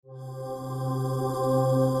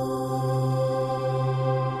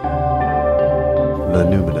The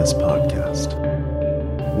Numinous Podcast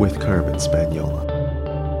with Carmen Spaniola.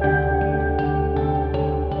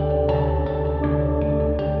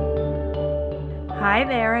 Hi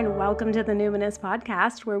there, and welcome to the Numinous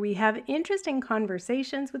Podcast, where we have interesting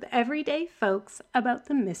conversations with everyday folks about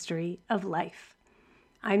the mystery of life.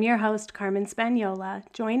 I'm your host, Carmen Spaniola,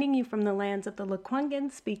 joining you from the lands of the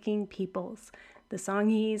Lekwungen-speaking peoples, the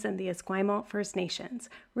Songhees and the Esquimalt First Nations,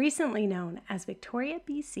 recently known as Victoria,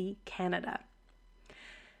 BC, Canada.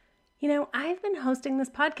 You know, I've been hosting this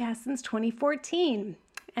podcast since 2014,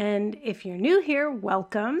 and if you're new here,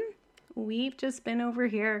 welcome. We've just been over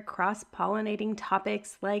here cross-pollinating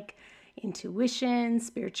topics like intuition,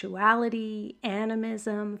 spirituality,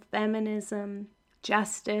 animism, feminism,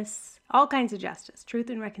 justice, all kinds of justice, truth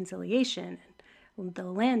and reconciliation, the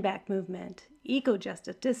land back movement,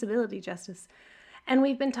 eco-justice, disability justice. And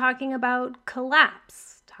we've been talking about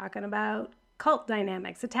collapse, talking about cult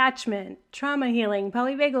dynamics, attachment, trauma healing,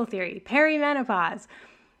 polyvagal theory, perimenopause.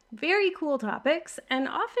 Very cool topics and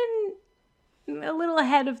often a little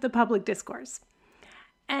ahead of the public discourse.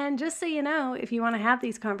 And just so you know, if you want to have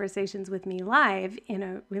these conversations with me live in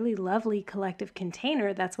a really lovely collective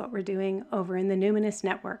container, that's what we're doing over in the Numinous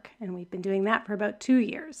Network. And we've been doing that for about 2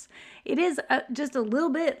 years. It is just a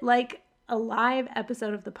little bit like a live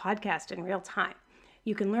episode of the podcast in real time.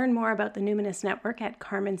 You can learn more about the Numinous Network at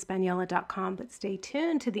carmenspaniola.com, but stay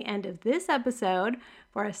tuned to the end of this episode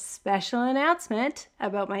for a special announcement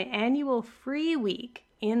about my annual free week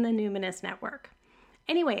in the Numinous Network.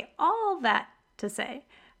 Anyway, all that to say,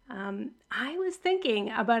 I was thinking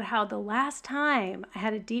about how the last time I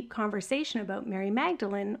had a deep conversation about Mary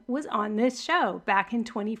Magdalene was on this show back in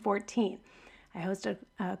 2014. I hosted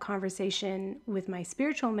a conversation with my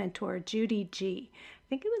spiritual mentor, Judy G. I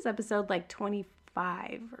think it was episode like 25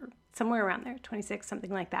 or somewhere around there, 26,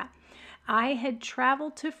 something like that. I had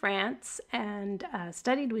traveled to France and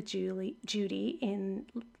studied with Judy in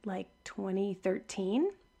like 2013,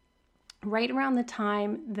 right around the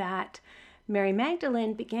time that Mary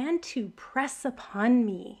Magdalene began to press upon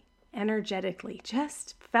me energetically.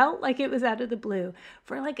 Just felt like it was out of the blue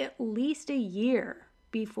for like at least a year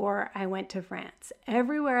before I went to France.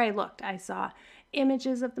 Everywhere I looked, I saw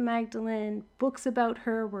images of the Magdalene, books about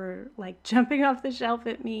her were like jumping off the shelf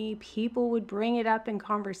at me. People would bring it up in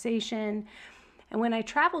conversation. And when I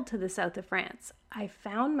traveled to the south of France, I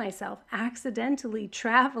found myself accidentally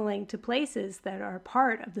traveling to places that are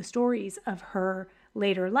part of the stories of her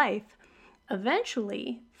later life,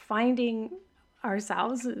 eventually finding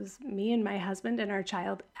ourselves, as me and my husband and our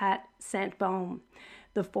child, at Saint-Baume,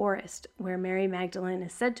 the forest where Mary Magdalene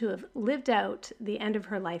is said to have lived out the end of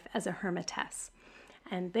her life as a hermitess.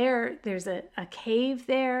 And there's a cave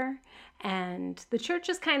there, and the church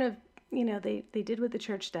is kind of, you know, they did what the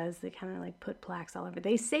church does. They kind of like put plaques all over.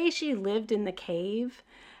 They say she lived in the cave.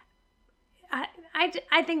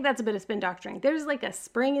 I think that's a bit of spin doctoring. There's like a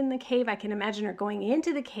spring in the cave. I can imagine her going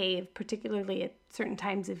into the cave, particularly at certain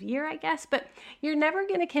times of year, I guess. But you're never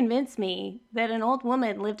going to convince me that an old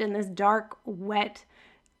woman lived in this dark, wet,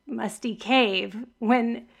 musty cave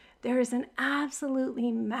when there is an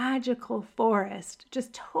absolutely magical forest,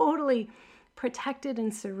 just totally protected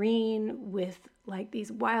and serene with like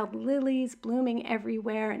these wild lilies blooming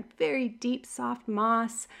everywhere and very deep, soft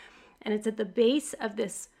moss. And it's at the base of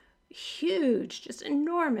this huge, just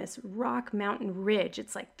enormous rock mountain ridge.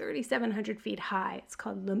 It's like 3,700 feet high. It's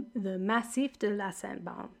called the Massif de la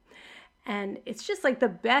Sainte-Baume. And it's just like the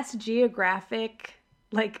best geographic,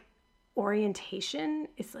 like, orientation.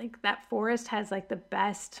 It's like that forest has like the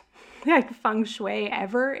best like feng shui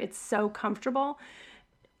ever. It's so comfortable.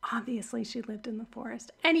 Obviously, she lived in the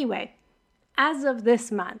forest. Anyway, as of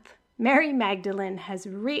this month, Mary Magdalene has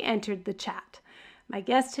re-entered the chat. My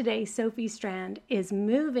guest today, Sophie Strand, is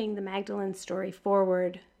moving the Magdalene story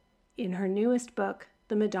forward in her newest book,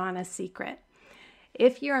 The Madonna's Secret.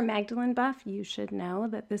 If you're a Magdalene buff, you should know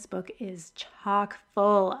that this book is chock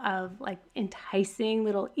full of like enticing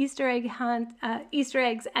little Easter eggs,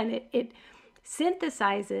 and it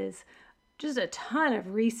synthesizes just a ton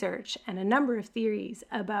of research and a number of theories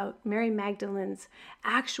about Mary Magdalene's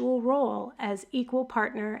actual role as equal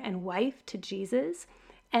partner and wife to Jesus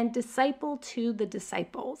and disciple to the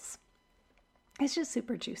disciples. It's just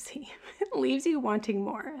super juicy. It leaves you wanting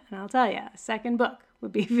more. And I'll tell you, a second book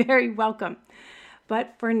would be very welcome.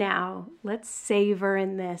 But for now, let's savor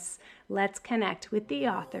in this. Let's connect with the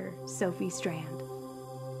author, Sophie Strand.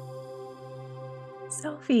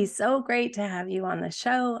 Sophie, so great to have you on the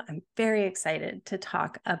show. I'm very excited to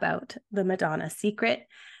talk about the Madonna's Secret.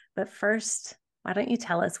 But first, why don't you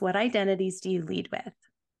tell us, what identities do you lead with?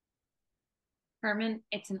 Carmen,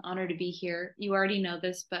 it's an honor to be here. You already know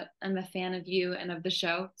this, but I'm a fan of you and of the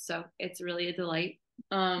show, so it's really a delight.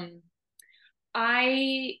 Um,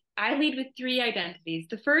 I lead with three identities.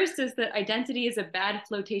 The first is that identity is a bad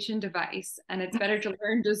flotation device, and it's better to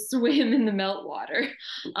learn to swim in the meltwater.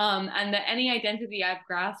 And that any identity I've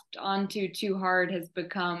grasped onto too hard has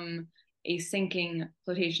become a sinking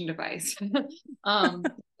flotation device.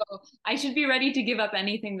 So I should be ready to give up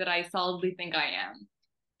anything that I solidly think I am.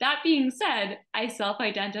 That being said, I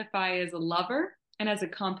self-identify as a lover and as a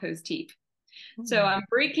compost heap. So I'm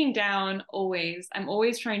breaking down always. I'm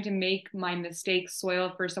always trying to make my mistakes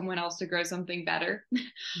soil for someone else to grow something better.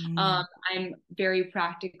 Mm. I'm very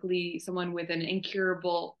practically someone with an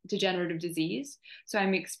incurable degenerative disease. So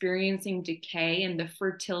I'm experiencing decay and the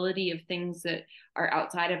fertility of things that are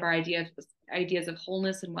outside of our ideas of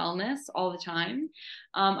wholeness and wellness all the time.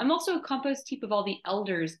 I'm also a compost heap of all the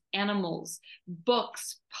elders, animals,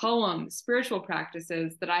 books, poems, spiritual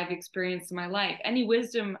practices that I've experienced in my life. Any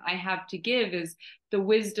wisdom I have to give is the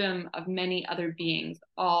wisdom of many other beings,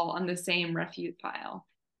 all on the same refuse pile.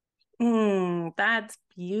 That's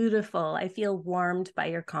beautiful. I feel warmed by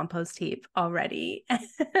your compost heap already.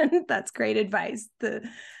 That's great advice.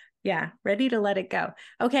 Yeah, ready to let it go.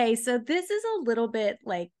 Okay, so this is a little bit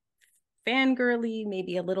like fangirly,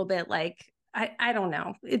 maybe a little bit like I don't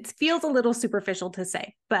know. It feels a little superficial to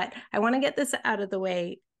say, but I want to get this out of the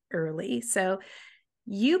way early. So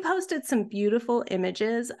you posted some beautiful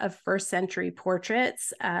images of first century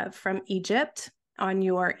portraits from Egypt on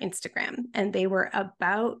your Instagram, and they were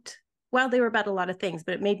about, well, they were about a lot of things,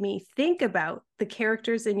 but it made me think about the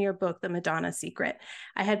characters in your book, The Madonna Secret.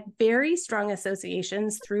 I had very strong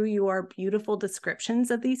associations through your beautiful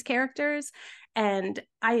descriptions of these characters, and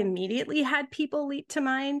I immediately had people leap to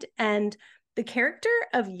mind. And the character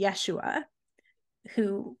of Yeshua,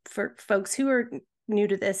 who, for folks who are new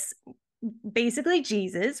to this, basically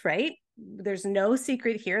Jesus, right? There's no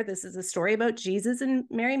secret here. This is a story about Jesus and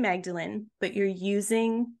Mary Magdalene, but you're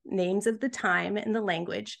using names of the time and the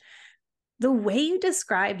language. The way you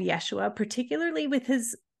described Yeshua, particularly with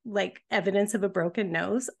his like evidence of a broken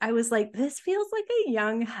nose, I was like, this feels like a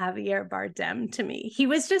young Javier Bardem to me. He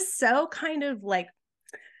was just so kind of like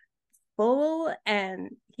full, and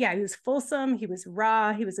yeah, he was fulsome, he was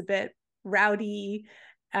raw, he was a bit rowdy.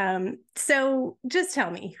 So just tell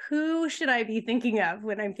me, who should I be thinking of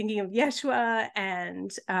when I'm thinking of Yeshua and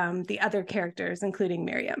the other characters, including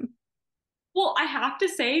Miriam? Well, I have to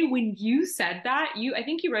say, when you said that, I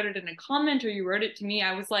think you wrote it in a comment or you wrote it to me,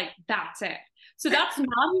 I was like, that's it. So that's not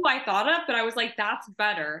who I thought of, but I was like, that's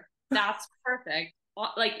better. That's perfect.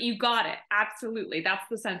 Like, you got it. Absolutely. That's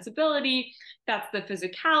the sensibility. That's the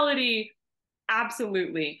physicality.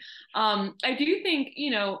 Absolutely. I do think,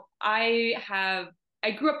 I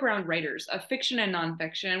grew up around writers of fiction and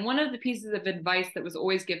nonfiction. And one of the pieces of advice that was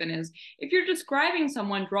always given is if you're describing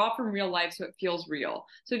someone, draw from real life so it feels real.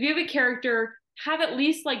 So if you have a character, have at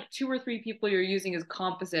least like two or three people you're using as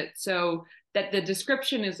composite so that the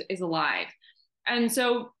description is alive. And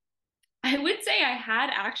so I would say I had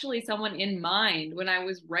actually someone in mind when I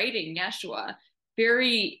was writing Yeshua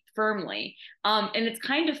very firmly. And it's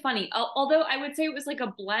kind of funny, although I would say it was like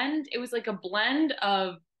a blend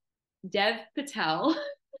of Dev Patel,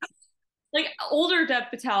 like older Dev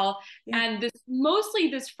Patel, Yeah. and mostly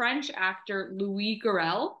this French actor, Louis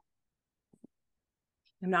Garrel.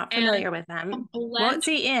 I'm not And familiar with a them. blend What's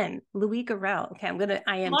he in? Louis Garrel. Okay, I'm going to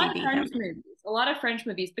a lot of IMDb French him. movies, a lot of French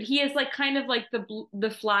movies, but he is like kind of like the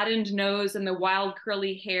flattened nose and the wild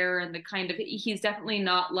curly hair and the kind of he's definitely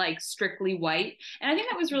not like strictly white. And I think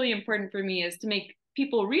that was really important for me is to make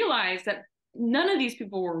people realize that none of these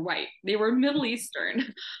people were white. They were Middle Eastern.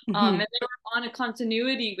 And Mm-hmm. they were on a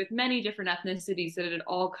continuity with many different ethnicities that had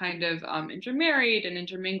all kind of intermarried and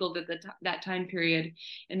intermingled at that time period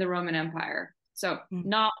in the Roman Empire. So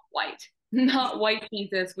not white, not white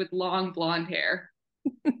Jesus with long blonde hair.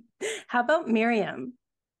 How about Miriam?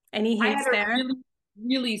 Any I hints had a there? really,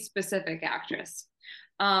 really specific actress.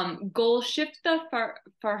 Golshifta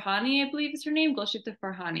Farhani, I believe is her name. Golshifta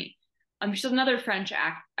Farhani. She's another French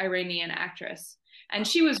Iranian actress. And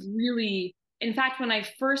she was really, in fact, when I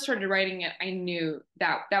first started writing it, I knew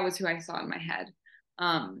that was who I saw in my head.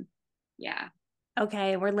 Yeah.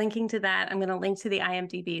 Okay, we're linking to that. I'm going to link to the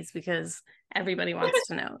IMDb's because everybody wants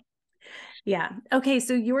to know. Yeah. Okay.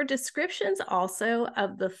 So your descriptions also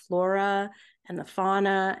of the flora and the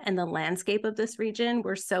fauna and the landscape of this region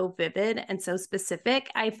were so vivid and so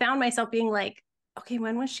specific. I found myself being like, okay,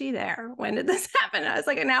 when was she there? When did this happen? I was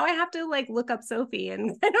like, now I have to like look up Sophie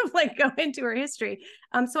and kind of like go into her history.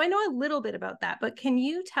 So I know a little bit about that, but can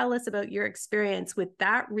you tell us about your experience with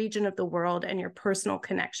that region of the world and your personal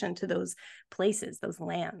connection to those places, those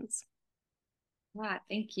lands? Yeah,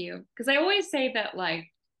 thank you. Because I always say that,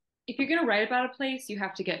 like, if you're going to write about a place, you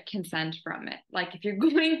have to get consent from it. Like, if you're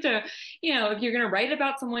going to, if you're going to write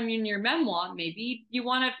about someone in your memoir, maybe you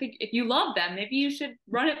want to, if you love them, maybe you should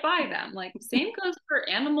run it by them. Like, same goes for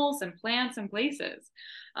animals and plants and places.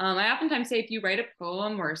 I oftentimes say, if you write a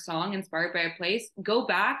poem or a song inspired by a place, go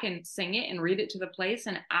back and sing it and read it to the place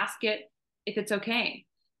and ask it if it's okay.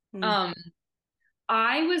 Mm. Um,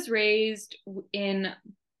 I was raised in,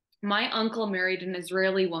 my uncle married an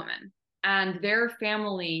Israeli woman, and their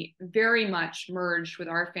family very much merged with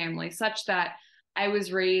our family, such that I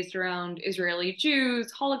was raised around Israeli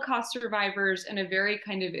Jews, Holocaust survivors, and a very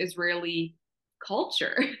kind of Israeli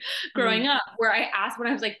culture growing up, where I asked when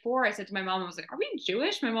I was like 4, I said to my mom, I was like, are we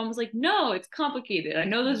Jewish? My mom was like, no, it's complicated. I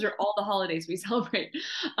know those are all the holidays we celebrate.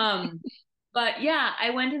 But yeah,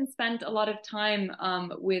 I went and spent a lot of time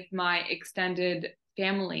with my extended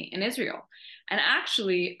family in Israel. And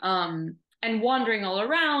actually, and wandering all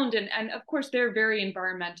around. And of course, they're very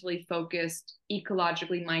environmentally focused,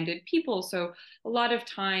 ecologically minded people. So a lot of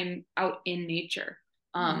time out in nature.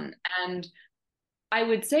 And I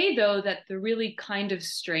would say, though, that the really kind of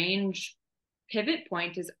strange pivot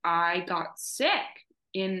point is I got sick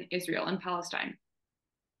in Israel and Palestine,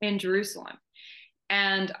 in Jerusalem.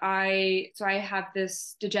 And so I have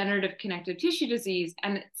this degenerative connective tissue disease,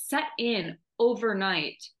 and it set in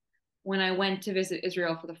overnight when I went to visit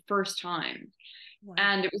Israel for the first time. Wow.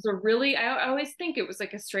 And it was a really, I always think it was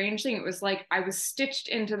like a strange thing. It was like I was stitched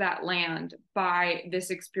into that land by this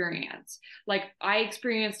experience. Like, I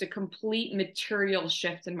experienced a complete material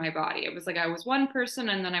shift in my body. It was like I was one person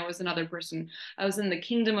and then I was another person. I was in the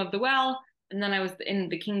kingdom of the well, and then I was in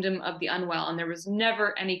the kingdom of the unwell, and there was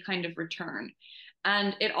never any kind of return.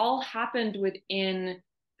 And it all happened within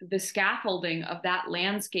the scaffolding of that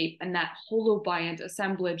landscape and that holobiont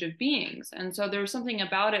assemblage of beings. And so there was something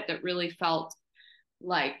about it that really felt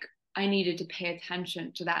like I needed to pay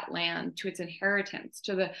attention to that land, to its inheritance,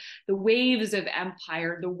 to the waves of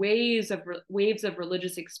empire, the waves of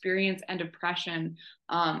religious experience and oppression.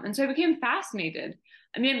 And so I became fascinated.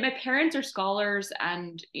 I mean, my parents are scholars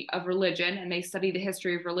and of religion, and they study the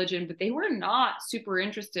history of religion, but they were not super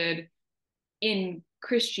interested in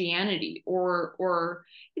Christianity, or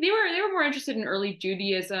they were more interested in early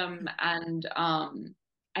Judaism and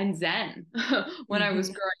Zen when I was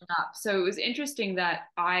growing up. So it was interesting that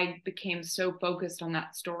I became so focused on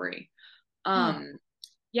that story.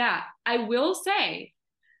 Yeah, I will say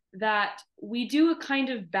that we do a kind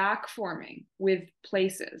of backforming with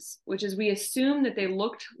places, which is we assume that they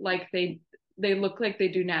look like they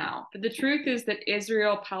do now. But the truth is that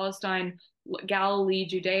Israel, Palestine, Galilee,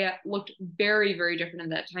 Judea looked very, very different in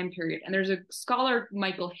that time period. And there's a scholar,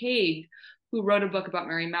 Michael Haig, who wrote a book about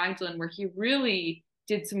Mary Magdalene, where he really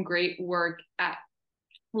did some great work at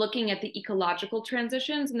looking at the ecological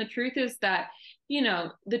transitions. And the truth is that,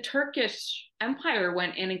 the Turkish Empire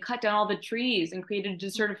went in and cut down all the trees and created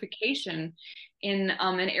desertification in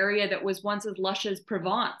an area that was once as lush as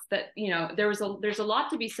Provence. That, there's a lot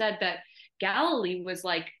to be said that Galilee was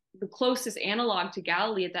like the closest analog to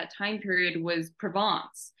Galilee at that time period was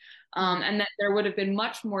Provence. And that there would have been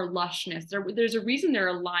much more lushness. There's a reason there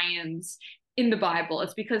are lions in the Bible.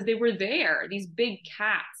 It's because they were there, these big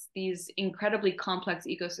cats, these incredibly complex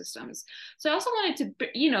ecosystems. So I also wanted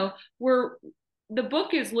to, the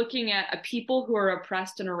book is looking at a people who are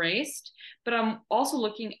oppressed and erased, but I'm also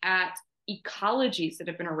looking at ecologies that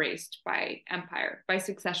have been erased by empire, by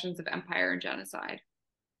successions of empire and genocide.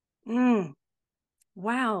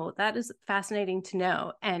 Wow, that is fascinating to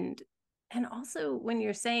know. And also when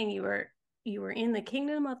you're saying you were in the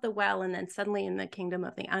kingdom of the well and then suddenly in the kingdom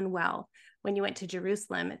of the unwell, when you went to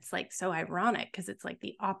Jerusalem, it's like so ironic because it's like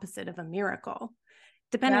the opposite of a miracle,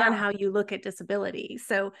 depending on how you look at disability.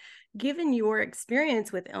 So given your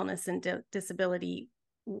experience with illness and disability,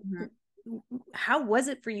 how was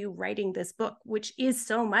it for you writing this book, which is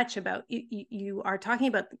so much about, you are talking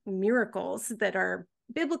about miracles that are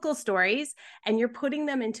biblical stories, and you're putting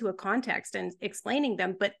them into a context and explaining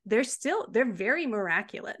them, but they're very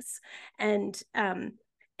miraculous. And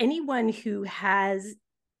anyone who has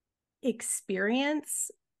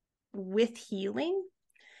experience with healing,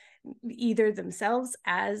 either themselves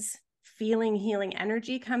as feeling healing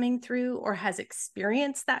energy coming through or has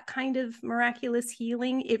experienced that kind of miraculous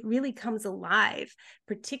healing, it really comes alive,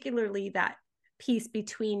 particularly that piece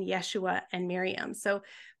between Yeshua and Miriam. So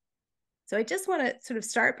So I just want to sort of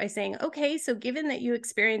start by saying, okay, so given that you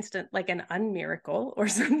experienced like an unmiracle or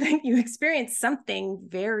something, you experienced something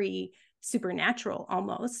very supernatural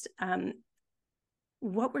almost.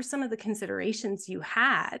 What were some of the considerations you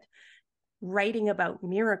had writing about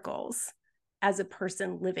miracles as a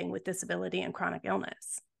person living with disability and chronic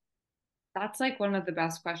illness? That's like one of the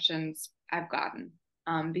best questions I've gotten,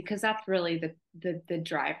 because that's really the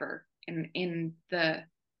driver in the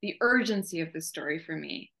urgency of the story for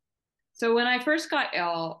me. So when I first got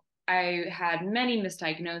ill, I had many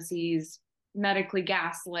misdiagnoses, medically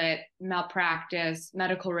gaslit, malpractice,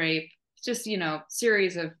 medical rape, just,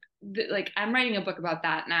 series of like, I'm writing a book about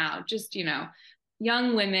that now, just,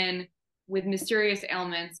 young women with mysterious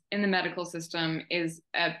ailments in the medical system is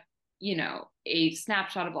a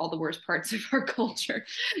snapshot of all the worst parts of our culture.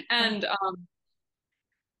 And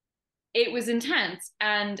it was intense.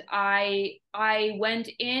 And I went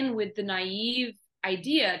in with the naive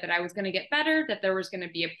idea that I was going to get better, that there was going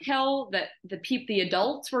to be a pill, that the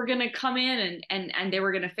adults were going to come in and they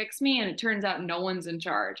were going to fix me. And it turns out no one's in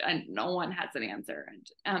charge and no one has an answer.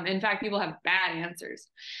 And in fact, people have bad answers.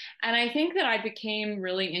 And I think that I became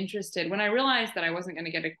really interested when I realized that I wasn't going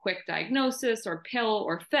to get a quick diagnosis or pill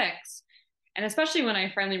or fix. And especially when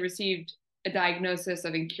I finally received a diagnosis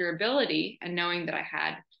of incurability and knowing that I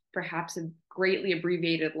had perhaps a greatly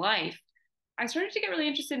abbreviated life, I started to get really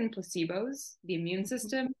interested in placebos, the immune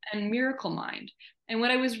system, and miracle mind. And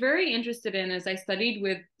what I was very interested in is I studied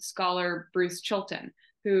with scholar Bruce Chilton,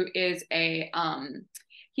 who is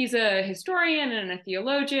he's a historian and a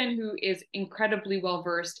theologian who is incredibly well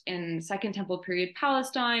versed in Second Temple period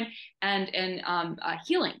Palestine and in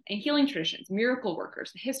healing traditions, miracle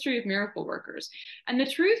workers, the history of miracle workers. And the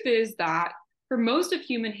truth is that for most of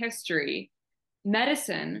human history,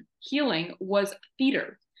 medicine, healing was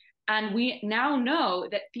theater. And we now know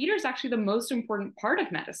that theater is actually the most important part of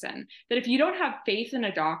medicine, that if you don't have faith in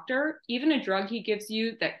a doctor, even a drug he gives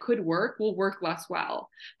you that could work will work less well.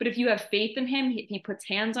 But if you have faith in him, he puts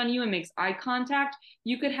hands on you and makes eye contact,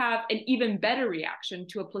 you could have an even better reaction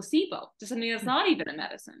to a placebo, to something that's not even a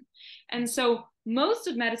medicine. And so most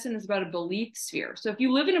of medicine is about a belief sphere. So if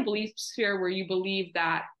you live in a belief sphere where you believe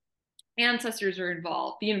that ancestors are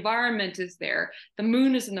involved, the environment is there, the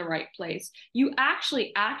moon is in the right place, you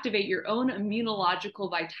actually activate your own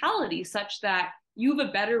immunological vitality such that you have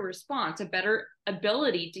a better response, a better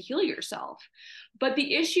ability to heal yourself. But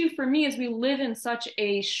the issue for me is we live in such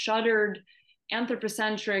a shuttered,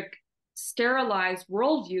 anthropocentric, sterilized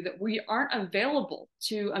worldview that we aren't available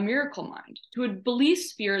to a miracle mind, to a belief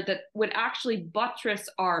sphere that would actually buttress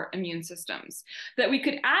our immune systems, that we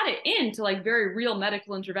could add it into like very real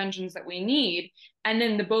medical interventions that we need, and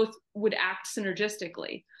then the both would act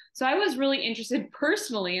synergistically. So I was really interested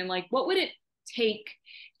personally in like, what would it take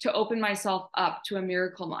to open myself up to a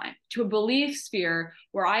miracle mind, to a belief sphere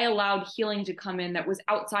where I allowed healing to come in that was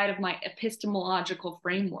outside of my epistemological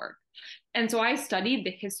framework. And so I studied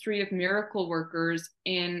the history of miracle workers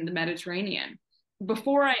in the Mediterranean.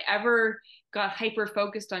 Before I ever got hyper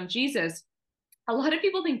focused on Jesus, a lot of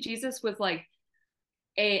people think Jesus was like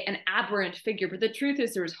an aberrant figure, but the truth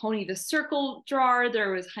is there was Honi the circle drawer,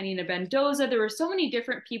 there was Hanina Bendoza, there were so many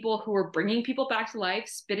different people who were bringing people back to life,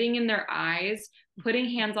 spitting in their eyes, putting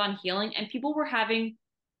hands on healing, and people were having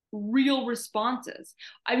real responses.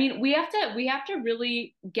 I mean, we have to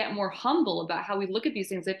really get more humble about how we look at these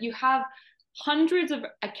things. If you have hundreds of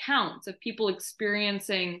accounts of people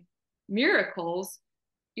experiencing miracles,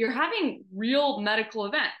 you're having real medical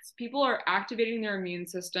events. People are activating their immune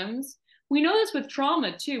systems. We know this with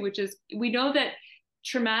trauma too, which is we know that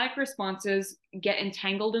traumatic responses get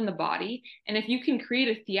entangled in the body. And if you can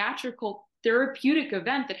create a theatrical therapeutic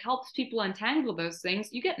event that helps people untangle those things,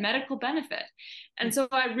 you get medical benefit. And so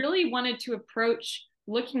I really wanted to approach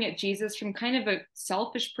looking at Jesus from kind of a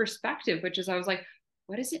selfish perspective, which is I was like,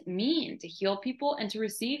 what does it mean to heal people and to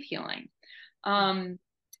receive healing?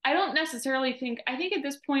 I don't necessarily I think at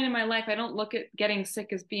this point in my life, I don't look at getting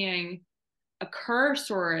sick as being a curse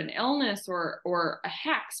or an illness or a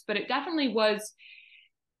hex, but it definitely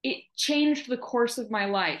it changed the course of my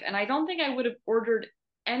life. And I don't think I would have ordered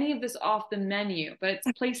any of this off the menu, but it's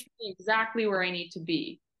placed me exactly where I need to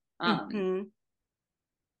be.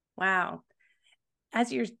 Wow.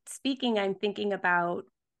 As you're speaking, I'm thinking about,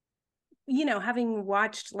 having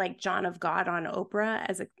watched like John of God on Oprah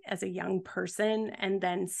as a young person and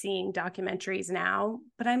then seeing documentaries now,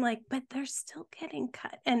 but I'm like, but they're still getting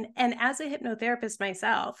cut. And as a hypnotherapist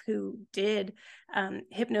myself who did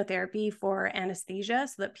hypnotherapy for anesthesia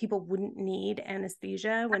so that people wouldn't need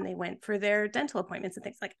anesthesia when they went for their dental appointments and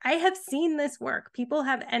things, like I have seen this work. People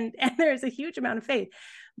have, and there's a huge amount of faith,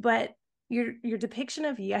 but your depiction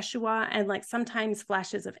of Yeshua and like sometimes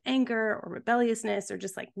flashes of anger or rebelliousness or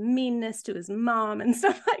just like meanness to his mom and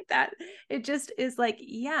stuff like that. It just is like,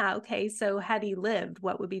 yeah, okay, so had he lived,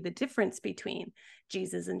 what would be the difference between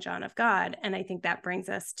Jesus and John of God? And I think that brings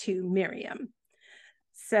us to Miriam.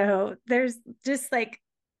 So there's just like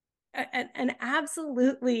an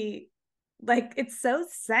absolutely, like, it's so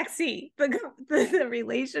sexy, the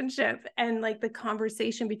relationship and like the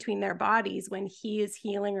conversation between their bodies when he is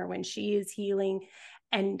healing or when she is healing,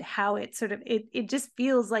 and how it sort of it just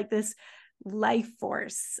feels like this life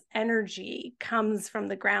force energy comes from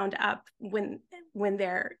the ground up when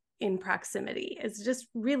they're in proximity. It's just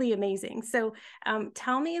really amazing. So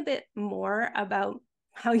tell me a bit more about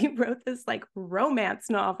how you wrote this like romance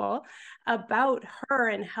novel about her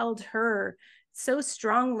and held her so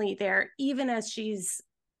strongly there, even as she's,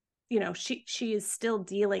 she is still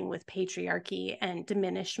dealing with patriarchy and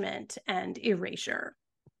diminishment and erasure.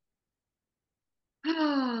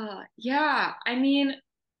 Yeah. I mean,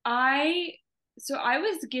 I I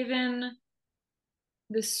was given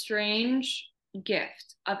the strange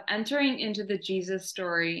gift of entering into the Jesus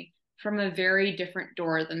story from a very different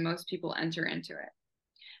door than most people enter into it.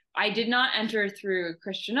 I did not enter through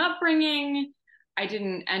Christian upbringing. I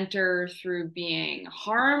didn't enter through being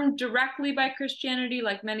harmed directly by Christianity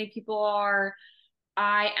like many people are.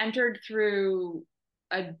 I entered through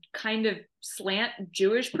a kind of slant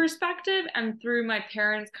Jewish perspective and through my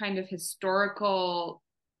parents' kind of historical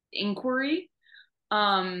inquiry.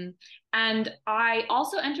 Um, and I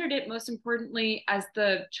also entered it, most importantly, as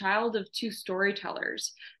the child of two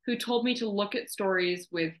storytellers who told me to look at stories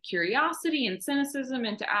with curiosity and cynicism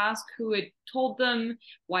and to ask who had told them,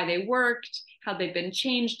 why they worked, how they'd been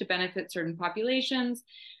changed to benefit certain populations.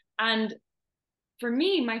 And for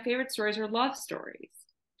me, my favorite stories are love stories.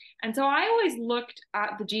 And so I always looked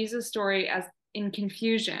at the Jesus story as in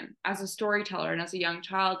confusion as a storyteller and as a young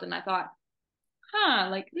child. And I thought,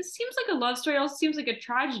 like this seems like a love story, also seems like a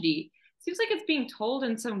tragedy. Seems like it's being told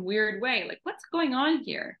in some weird way. Like, what's going on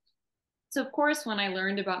here? So, of course, when I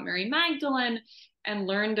learned about Mary Magdalene and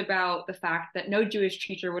learned about the fact that no Jewish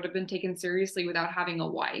teacher would have been taken seriously without having a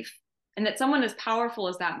wife, and that someone as powerful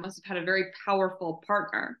as that must have had a very powerful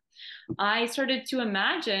partner, I started to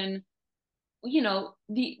imagine,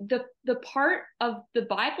 the part of the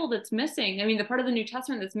Bible that's missing. I mean, the part of the New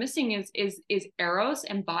Testament that's missing is eros,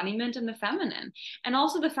 embodiment, and the feminine, and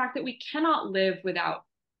also the fact that we cannot live without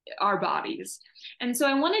our bodies. And so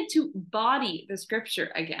I wanted to body the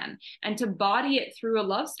scripture again and to body it through a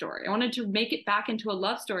love story. I wanted to make it back into a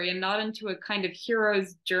love story and not into a kind of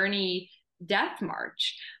hero's journey death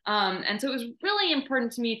march. And so it was really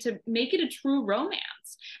important to me to make it a true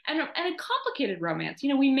romance and a complicated romance.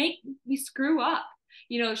 We screw up.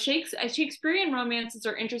 Shakespearean romances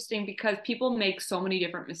are interesting because people make so many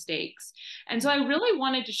different mistakes. And so I really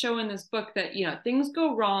wanted to show in this book that, things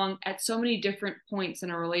go wrong at so many different points in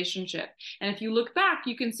a relationship. And if you look back,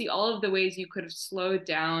 you can see all of the ways you could have slowed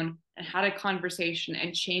down and had a conversation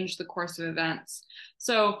and changed the course of events.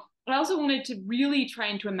 So I also wanted to really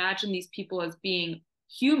try to imagine these people as being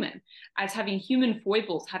human, as having human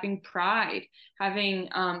foibles, having pride, having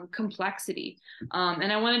complexity.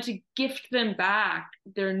 And I wanted to gift them back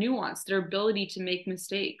their nuance, their ability to make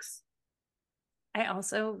mistakes. I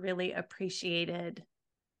also really appreciated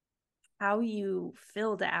how you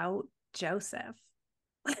filled out Joseph.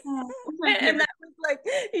 And that was like,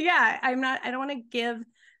 yeah, I don't want to give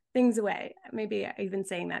things away. Maybe even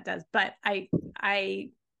saying that does, but I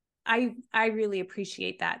really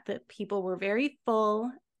appreciate that people were very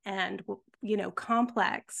full and,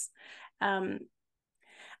 complex.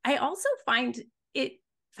 I also find it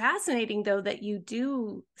fascinating, though, that you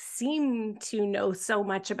do seem to know so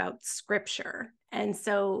much about scripture. And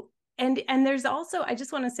so, and there's also, I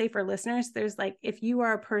just want to say for listeners, there's like, if you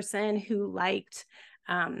are a person who liked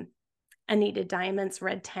Anita Diamond's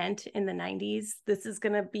Red Tent in the 90s, this is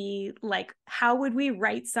going to be like, how would we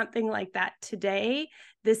write something like that today?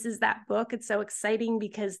 This is that book. It's so exciting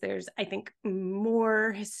because there's, I think,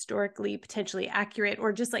 more historically potentially accurate,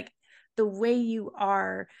 or just like the way you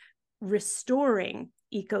are restoring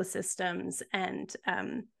ecosystems. And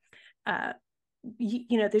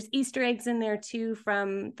there's Easter eggs in there too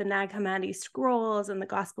from the Nag Hammadi scrolls and the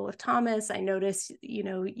Gospel of Thomas. I noticed,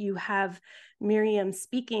 you have Miriam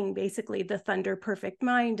speaking basically the thunder perfect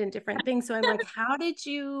mind and different things. So I'm like, how did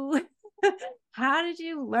you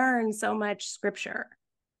learn so much scripture?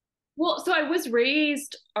 Well, so I was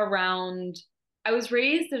raised at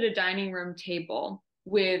a dining room table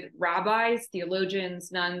with rabbis,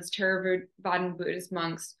 theologians, nuns, Theravada Buddhist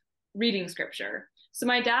monks reading scripture. So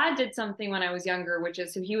my dad did something when I was younger, which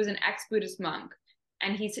is, so he was an ex-Buddhist monk.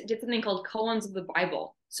 and he did something called Koans of the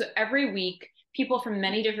Bible. So every week, people from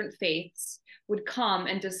many different faiths would come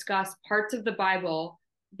and discuss parts of the Bible,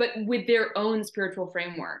 but with their own spiritual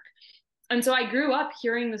framework. And so I grew up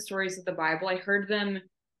hearing the stories of the Bible. I heard them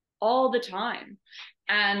all the time.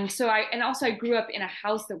 And also I grew up in a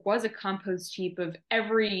house that was a compost heap of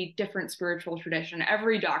every different spiritual tradition,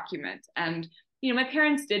 every document. And, my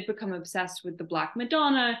parents did become obsessed with the Black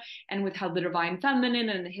Madonna and with how the divine feminine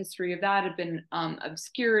and the history of that had been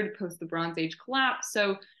obscured post the Bronze Age collapse.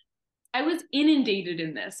 So I was inundated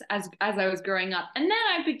in this as I was growing up. And then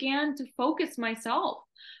I began to focus myself.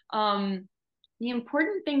 The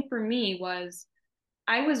important thing for me was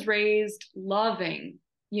I was raised loving,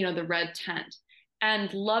 the red tent,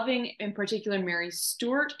 and loving in particular Mary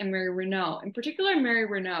Stuart and Mary Renault, in particular Mary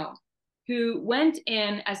Renault, who went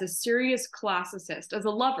in as a serious classicist, as a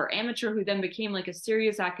lover, amateur, who then became like a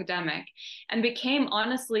serious academic and became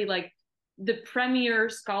honestly like the premier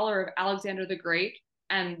scholar of Alexander the Great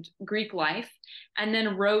and Greek life, and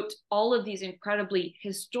then wrote all of these incredibly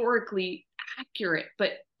historically accurate,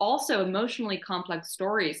 but also emotionally complex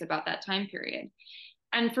stories about that time period.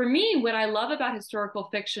 And for me, what I love about historical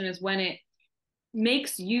fiction is when it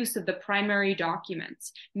makes use of the primary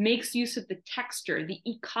documents, makes use of the texture, the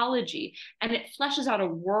ecology, and it fleshes out a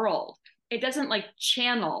world. It doesn't like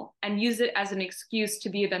channel and use it as an excuse to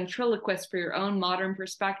be a ventriloquist for your own modern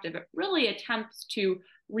perspective. It really attempts to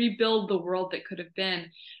rebuild the world that could have been.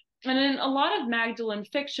 And in a lot of Magdalene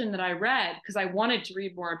fiction that I read, because I wanted to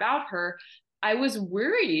read more about her, I was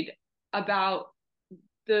worried about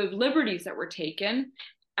the liberties that were taken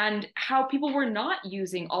and how people were not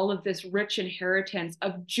using all of this rich inheritance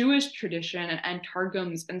of Jewish tradition and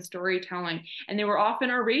targums and storytelling. And they were often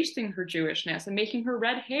erasing her Jewishness and making her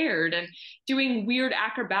red-haired and doing weird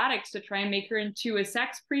acrobatics to try and make her into a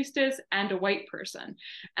sex priestess and a white person.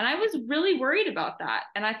 And I was really worried about that.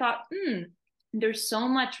 And I thought, there's so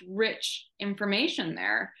much rich information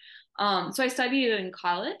there. So I studied it in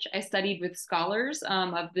college. I studied with scholars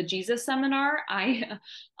of the Jesus Seminar. I've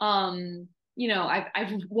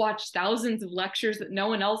watched thousands of lectures that no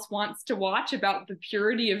one else wants to watch about the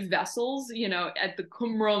purity of vessels, at the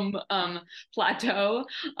Qumran plateau.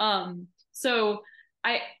 So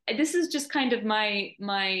this is just kind of my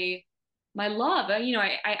love.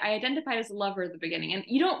 I identified as a lover at the beginning, and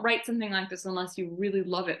you don't write something like this unless you really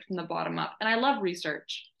love it from the bottom up. And I love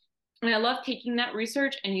research. And I love taking that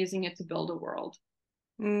research and using it to build a world.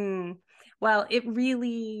 Well, it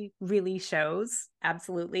really, really shows.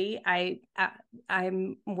 Absolutely.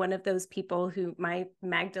 I'm one of those people who my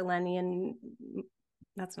Magdalenian,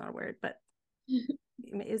 that's not a word, but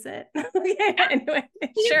is it? Anyway,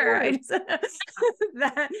 sure.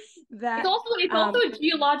 That it's also a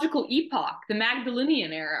geological epoch, the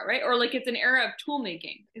Magdalenian era, right? Or like it's an era of tool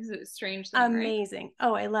making. Is it a strange thing? Amazing. Right?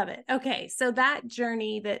 Oh, I love it. Okay, so that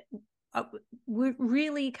journey that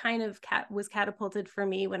really kind of was catapulted for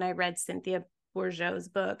me when I read Cynthia Bourgeau's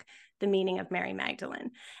book, The Meaning of Mary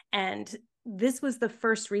Magdalene. And this was the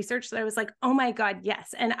first research that I was like, oh my God,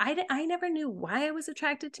 yes. And I never knew why I was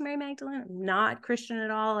attracted to Mary Magdalene. I'm not Christian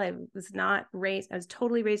at all. I was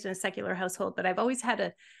totally raised in a secular household, but I've always had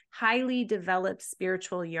a highly developed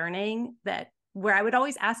spiritual yearning where I would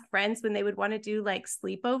always ask friends when they would want to do like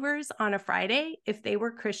sleepovers on a Friday, if they were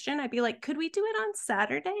Christian, I'd be like, could we do it on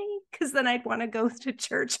Saturday? Because then I'd want to go to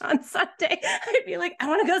church on Sunday. I'd be like, I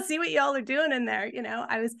want to go see what y'all are doing in there.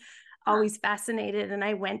 I was always fascinated. And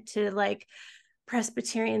I went to like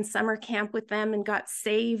Presbyterian summer camp with them and got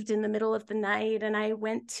saved in the middle of the night. And I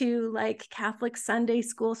went to like Catholic Sunday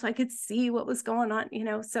school so I could see what was going on,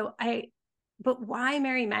 but why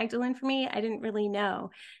Mary Magdalene for me? I didn't really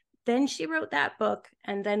know. Then she wrote that book,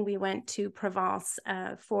 and then we went to Provence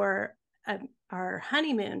for our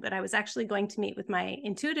honeymoon, but I was actually going to meet with my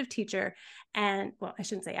intuitive teacher. And well, I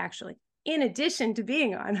shouldn't say actually, in addition to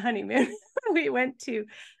being on honeymoon, we went to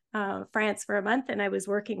France for a month, and I was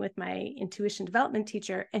working with my intuition development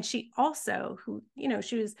teacher. And she also,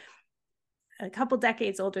 she was a couple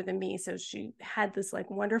decades older than me. So she had this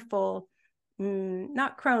like wonderful,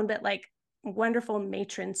 not crone, but like wonderful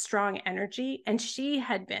matron, strong energy. And she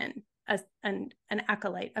had been an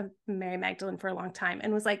acolyte of Mary Magdalene for a long time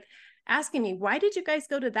and was like asking me, why did you guys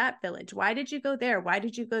go to that village? Why did you go there? Why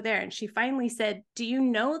did you go there? And she finally said, do you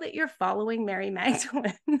know that you're following Mary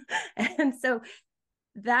Magdalene? And so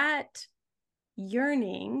that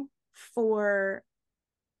yearning for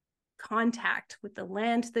contact with the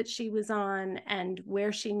land that she was on and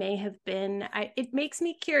where she may have been, it makes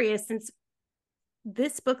me curious, since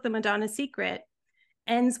this book, The Madonna's Secret,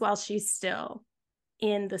 ends while she's still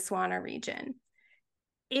in the Swana region.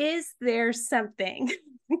 is there something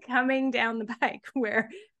coming down the pike where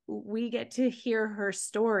we get to hear her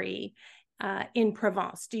story in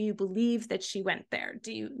Provence? Do you believe that she went there?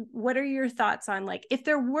 What are your thoughts on, like, if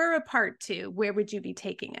there were a part two, where would you be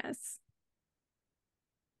taking us?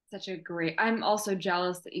 I'm also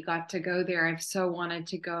jealous that you got to go there. I've so wanted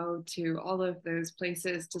to go to all of those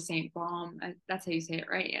places, to St. Baume. That's how you say it,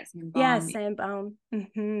 right? Yeah, St. Yes, Baume. Saint-Baume.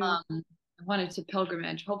 Mm-hmm. I wanted to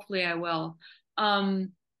pilgrimage. Hopefully I will.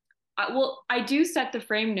 Um, I do set the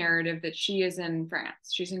frame narrative that she is in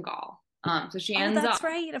France. She's in Gaul. So she Oh, ends that's up,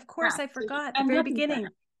 right. Of yeah, course, I so she forgot the ends very up in France. beginning.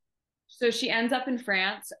 So she ends up in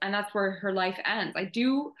France, and that's where her life ends. I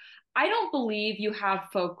don't believe you have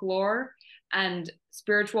folklore and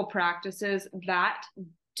spiritual practices that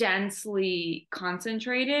densely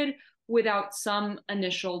concentrated without some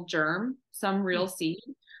initial germ, some real seed.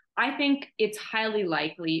 I think it's highly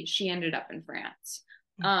likely she ended up in France.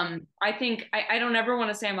 I don't ever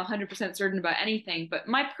want to say I'm 100% certain about anything, but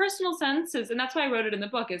my personal sense is, and that's why I wrote it in the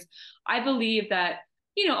book, is I believe that,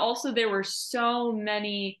 also there were so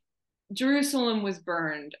many. Jerusalem was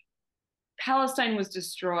burned. Palestine was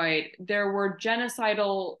destroyed. There were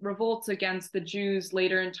genocidal revolts against the Jews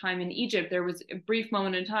later in time in Egypt. There was a brief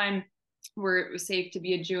moment in time where it was safe to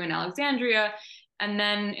be a Jew in Alexandria. And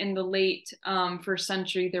then in the late first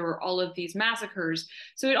century, there were all of these massacres.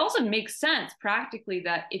 So it also makes sense practically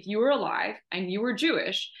that if you were alive and you were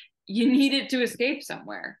Jewish, you needed to escape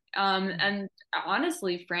somewhere. And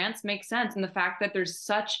honestly, France makes sense. And the fact that there's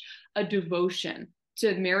such a devotion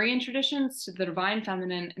to Marian traditions, to the divine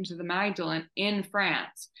feminine, and to the Magdalene in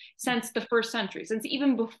France since the first century, since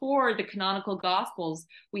even before the canonical gospels,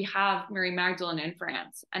 we have Mary Magdalene in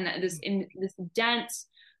France, and this dense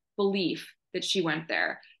belief that she went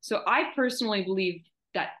there. So I personally believe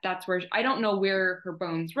that that's where, I don't know where her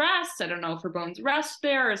bones rest. I don't know if her bones rest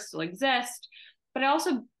there or still exist, but I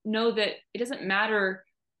also know that it doesn't matter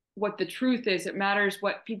what the truth is. It matters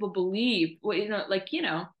what people believe.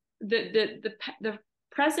 The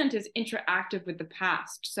present is interactive with the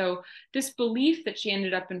past. So this belief that she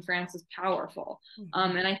ended up in France is powerful.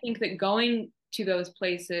 And I think that going to those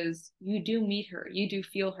places, you do meet her, you do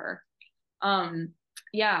feel her.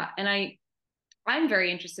 Yeah. And I'm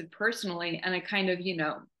very interested personally, and a kind of,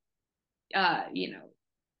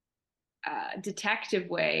 detective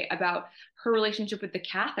way about her relationship with the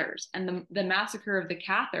Cathars and the massacre of the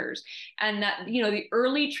Cathars, and that, the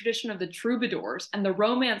early tradition of the troubadours and the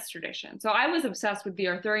romance tradition. So I was obsessed with the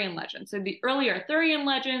Arthurian legends. So the early Arthurian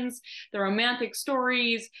legends, the romantic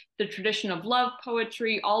stories, the tradition of love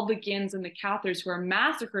poetry all begins in the Cathars, who are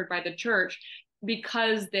massacred by the church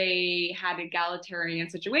because they had egalitarian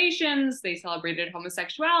situations, they celebrated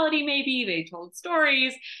homosexuality, maybe, they told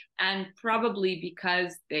stories, and probably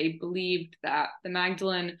because they believed that the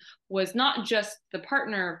Magdalene was not just the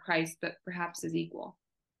partner of Christ, but perhaps his equal.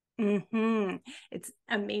 It's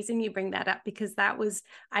amazing you bring that up, because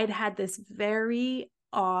I'd had this very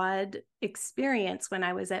odd experience when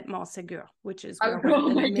I was at Montségur, which is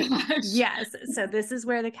where yes. So this is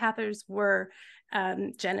where the Cathars were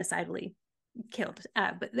genocidally killed,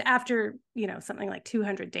 but after something like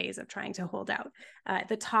 200 days of trying to hold out at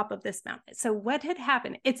the top of this mountain. So what had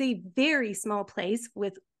happened, it's a very small place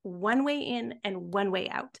with one way in and one way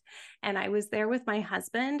out, and I was there with my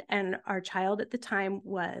husband, and our child at the time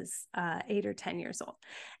was 8 or 10 years old,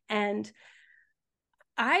 and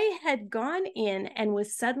I had gone in and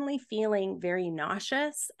was suddenly feeling very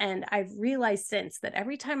nauseous. And I've realized since that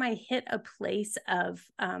every time I hit a place of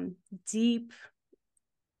deep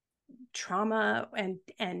trauma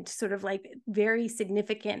and sort of like very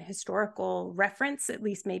significant historical reference, at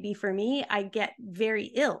least maybe for me, I get very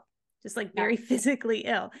ill, just like very physically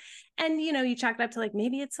ill. And you chalk it up to like,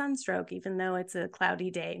 maybe it's sunstroke, even though it's a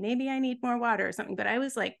cloudy day, maybe I need more water or something. But I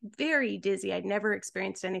was like very dizzy. I'd never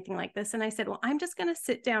experienced anything like this. And I said, well, I'm just going to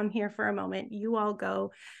sit down here for a moment, you all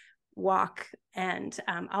go walk, and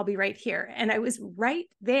I'll be right here. And I was right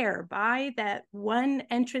there by that one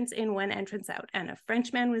entrance in, one entrance out, and a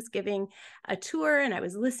Frenchman was giving a tour, and I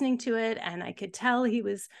was listening to it, and I could tell he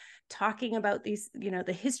was talking about these,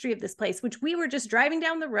 the history of this place, which we were just driving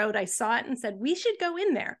down the road. I saw it and said, we should go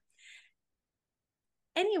in there.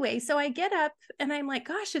 Anyway, so I get up and I'm like,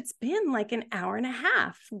 gosh, it's been like an hour and a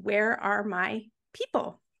half. Where are my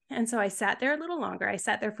people? And so I sat there a little longer. I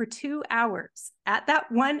sat there for 2 hours at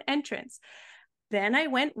that one entrance. Then I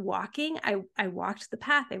went walking. I walked the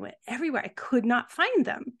path. I went everywhere. I could not find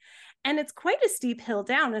them. And it's quite a steep hill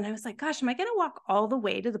down. And I was like, gosh, am I going to walk all the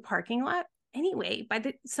way to the parking lot? Anyway,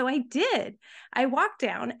 so I did. I walked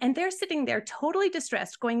down, and they're sitting there totally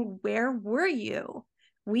distressed, going, where were you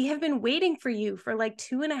we have been waiting for you for like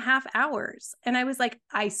 2.5 hours. And I was like,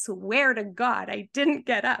 I swear to God, I didn't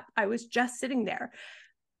get up. I was just sitting there.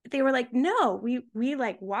 They were like, no, we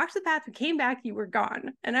like walked the path, we came back, you were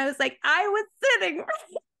gone. And I was like, I was sitting right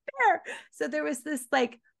there. So there was this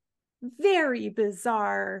like very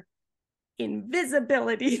bizarre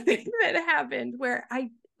invisibility thing that happened where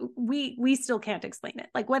we still can't explain it.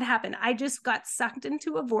 Like, what happened? I just got sucked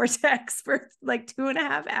into a vortex for like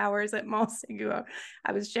 2.5 hours at Mall Seguo.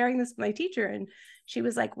 I was sharing this with my teacher, and she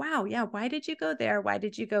was like, wow, yeah, why did you go there? Why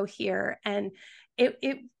did you go here? And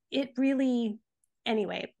it really,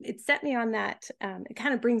 anyway, it set me on that. It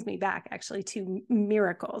kind of brings me back actually to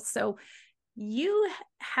miracles. So you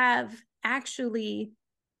have actually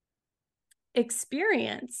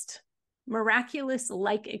experienced miraculous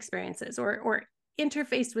like experiences or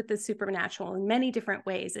interfaced with the supernatural in many different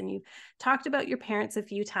ways. And you talked about your parents a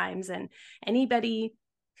few times, and anybody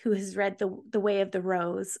who has read the Way of the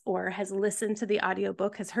Rose or has listened to the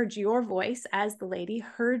audiobook has heard your voice as the lady,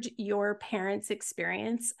 heard your parents'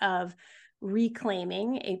 experience of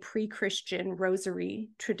reclaiming a pre-Christian rosary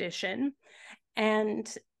tradition.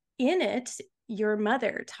 And in it, your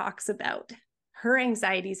mother talks about her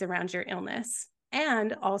anxieties around your illness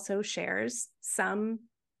and also shares some,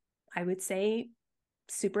 I would say,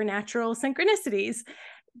 supernatural synchronicities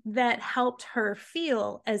that helped her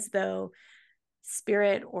feel as though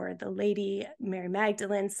Spirit or the lady, Mary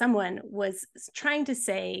Magdalene, someone was trying to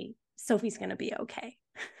say, Sophie's going to be okay.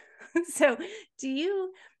 So do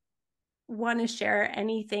you want to share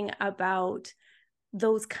anything about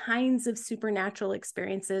those kinds of supernatural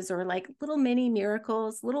experiences or like little mini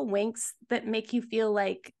miracles, little winks that make you feel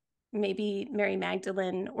like maybe Mary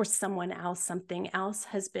Magdalene or someone else, something else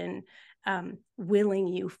has been willing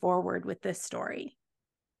you forward with this story?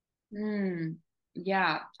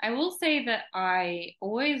 Yeah, I will say that I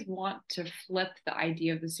always want to flip the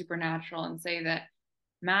idea of the supernatural and say that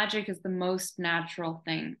magic is the most natural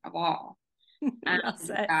thing of all. And Well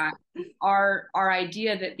said. that our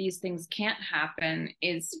idea that these things can't happen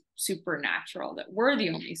is supernatural, that we're the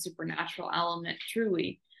only supernatural element,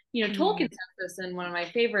 truly. Tolkien says this in one of my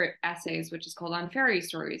favorite essays, which is called On Fairy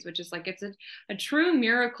Stories, which is like, it's a true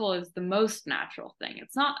miracle is the most natural thing.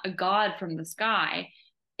 It's not a god from the sky.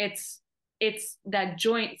 It's that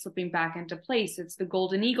joint slipping back into place. It's the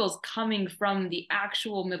golden eagles coming from the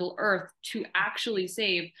actual Middle Earth to actually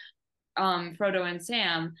save Frodo and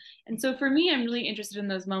Sam. And so for me, I'm really interested in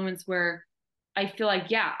those moments where I feel like,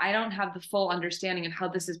 yeah, I don't have the full understanding of how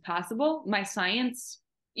this is possible. My science,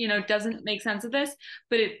 doesn't make sense of this,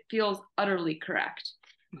 but it feels utterly correct.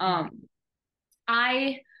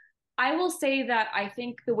 I will say that I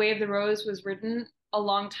think The Way of the Rose was written a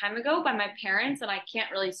long time ago by my parents, and I can't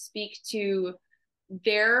really speak to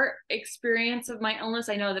their experience of my illness.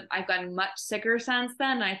 I know that I've gotten much sicker since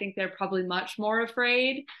then, and I think they're probably much more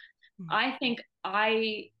afraid. I think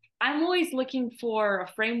I'm always looking for a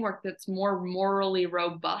framework that's more morally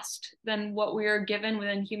robust than what we are given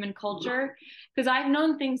within human culture, because I've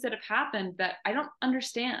known things that have happened that I don't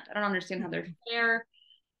understand. I don't understand how they're fair,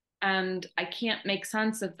 and I can't make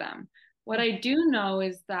sense of them. What I do know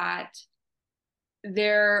is that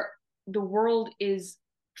the world is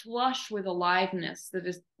flush with aliveness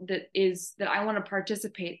that I want to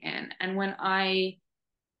participate in, and when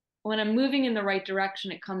I'm moving in the right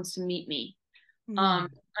direction, it comes to meet me.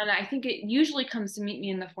 And I think it usually comes to meet me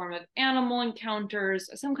in the form of animal encounters,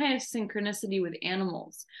 some kind of synchronicity with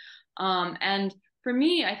animals. And for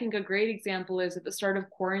me, I think a great example is at the start of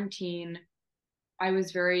quarantine,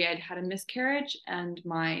 I'd had a miscarriage and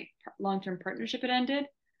my long-term partnership had ended.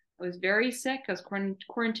 I was very sick. I was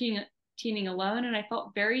quarantining alone, and I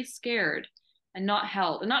felt very scared and not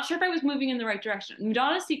held and not sure if I was moving in the right direction.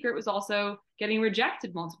 Madonna's Secret was also getting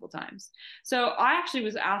rejected multiple times. So I actually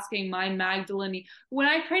was asking my Magdalene, when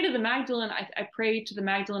I pray to the Magdalene, I pray to the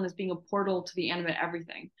Magdalene as being a portal to the animate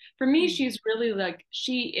everything. For me, she's really like,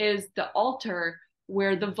 she is the altar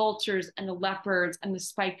where the vultures and the leopards and the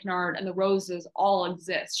spikenard and the roses all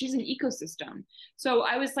exist. She's an ecosystem. So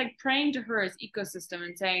I was like praying to her as ecosystem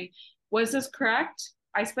and saying, was this correct?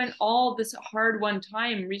 I spent all this hard-won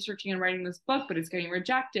time researching and writing this book, but it's getting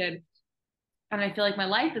rejected. And I feel like my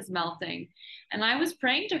life is melting. And I was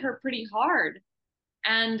praying to her pretty hard.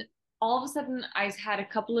 And all of a sudden, I had a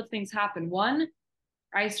couple of things happen. One,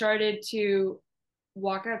 I started to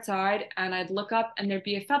walk outside and I'd look up and there'd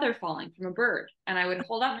be a feather falling from a bird. And I would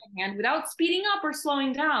hold out my hand without speeding up or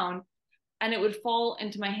slowing down, and it would fall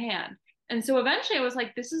into my hand. And so eventually I was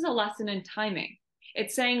like, this is a lesson in timing.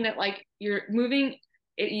 It's saying that like you're moving,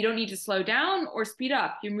 You don't need to slow down or speed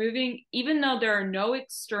up. You're moving, even though there are no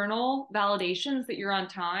external validations that you're on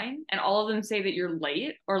time, and all of them say that you're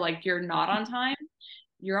late or like you're not on time,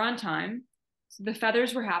 you're on time. So the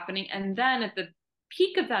feathers were happening. And then at the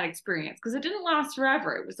peak of that experience, because it didn't last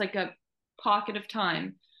forever, it was like a pocket of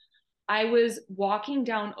time. I was walking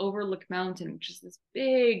down Overlook Mountain, which is this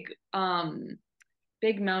big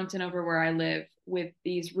mountain over where I live, with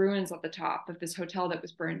these ruins at the top of this hotel that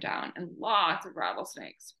was burned down and lots of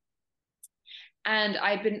rattlesnakes. And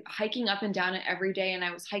I've been hiking up and down it every day. And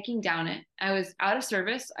I was hiking down it. I was out of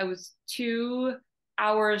service. I was 2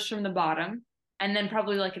 hours from the bottom, and then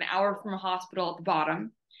probably like an hour from a hospital at the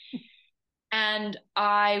bottom. And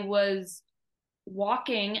I was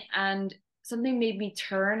walking, and something made me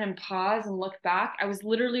turn and pause and look back. I was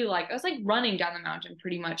like running down the mountain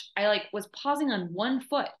pretty much. I like was pausing on one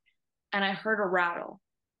foot, and I heard a rattle,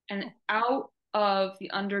 and out of the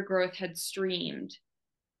undergrowth had streamed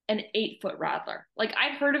an 8-foot rattler. Like,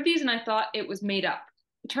 I'd heard of these and I thought it was made up.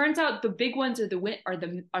 It turns out the big ones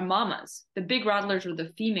are mamas. The big rattlers are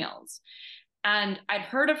the females. And I'd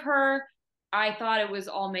heard of her. I thought it was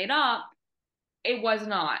all made up. It was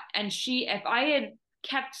not. And if I had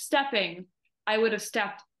kept stepping, I would have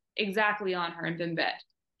stepped exactly on her and been bit.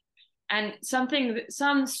 And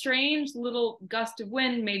some strange little gust of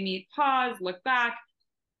wind made me pause, look back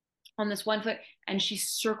on this one foot, and she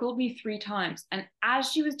circled me 3 times. And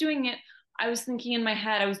as she was doing it, I was thinking in my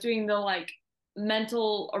head, I was doing the like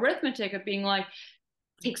mental arithmetic of being like,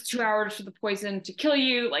 it takes 2 hours for the poison to kill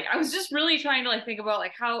you. Like, I was just really trying to like think about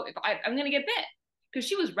like how if I'm gonna get bit, because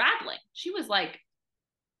she was rattling. She was like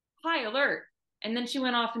high alert. And then she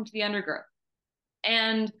went off into the undergrowth.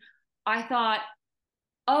 And I thought,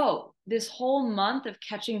 oh, this whole month of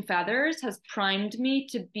catching feathers has primed me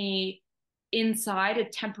to be inside a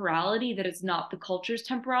temporality that is not the culture's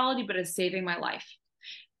temporality, but is saving my life.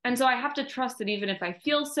 And so I have to trust that even if I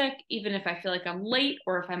feel sick, even if I feel like I'm late,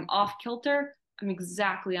 or if I'm off kilter, I'm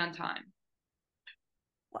exactly on time.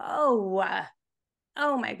 Whoa.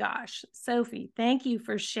 Oh my gosh. Sophie, thank you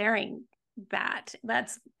for sharing that.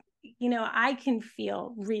 That's, I can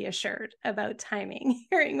feel reassured about timing,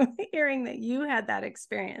 hearing that you had that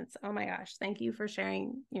experience. Oh my gosh. Thank you for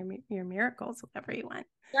sharing your miracles with everyone.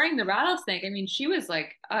 During the rattlesnake, I mean, she was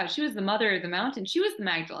the mother of the mountain. She was the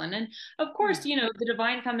Magdalene. And of course, the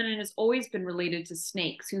divine feminine has always been related to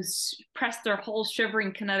snakes who press their whole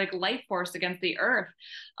shivering kinetic life force against the earth.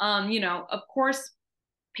 Of course,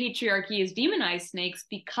 patriarchy is demonized snakes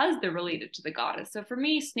because they're related to the goddess. So for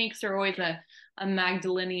me, snakes are always a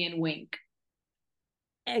Magdalenian wink.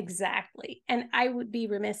 Exactly. And I would be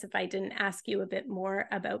remiss if I didn't ask you a bit more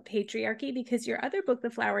about patriarchy, because your other book,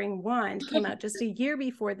 The Flowering Wand, came out just a year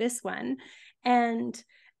before this one, and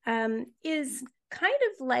is kind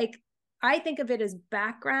of like, I think of it as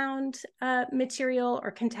background material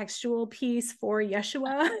or contextual piece for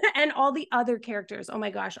Yeshua and all the other characters. Oh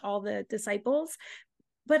my gosh, all the disciples.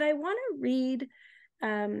 But I want to read,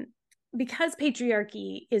 because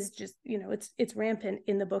patriarchy is just, it's rampant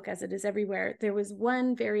in the book as it is everywhere. There was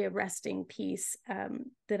one very arresting piece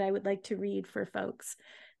that I would like to read for folks.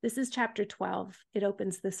 This is chapter 12. It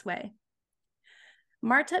opens this way.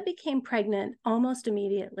 Marta became pregnant almost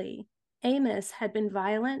immediately. Amos had been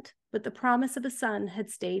violent, but the promise of a son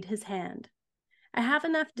had stayed his hand. I have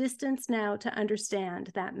enough distance now to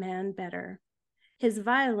understand that man better. His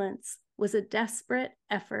violence was a desperate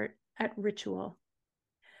effort at ritual.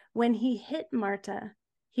 When he hit Marta,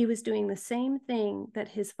 he was doing the same thing that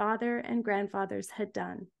his father and grandfathers had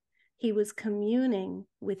done. He was communing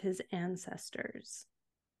with his ancestors.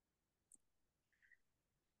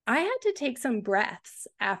 I had to take some breaths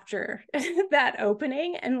after that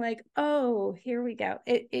opening and like, oh, here we go.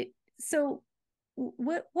 So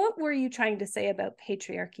what were you trying to say about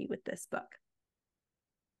patriarchy with this book?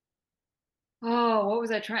 Oh, what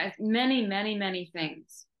was I trying? Many, many, many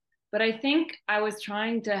things. But I think I was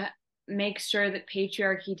trying to make sure that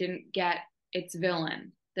patriarchy didn't get its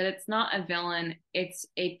villain, that it's not a villain, it's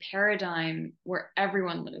a paradigm where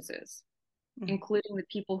everyone loses, including the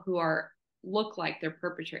people who look like they're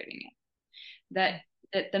perpetrating it.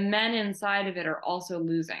 That the men inside of it are also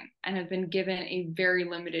losing and have been given a very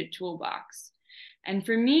limited toolbox. And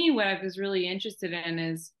for me, what I was really interested in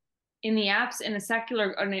is in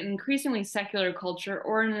an increasingly secular culture,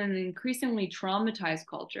 or in an increasingly traumatized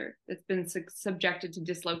culture that's been subjected to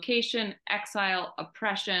dislocation, exile,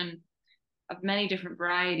 oppression of many different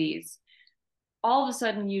varieties, all of a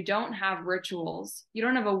sudden you don't have rituals. You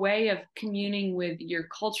don't have a way of communing with your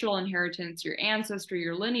cultural inheritance, your ancestry,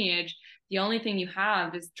 your lineage. The only thing you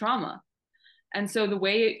have is trauma. And so the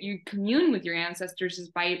way you commune with your ancestors is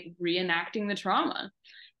by reenacting the trauma.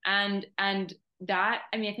 And that,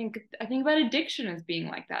 I mean, I think about addiction as being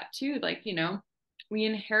like that too. Like, you know, we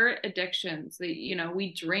inherit addictions that, you know,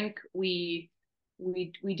 we drink, we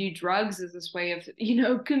do drugs as this way of, you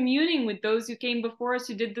know, communing with those who came before us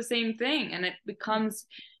who did the same thing. And it becomes,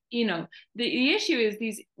 you know, the issue is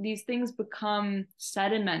these things become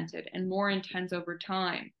sedimented and more intense over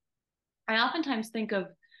time. I oftentimes think of,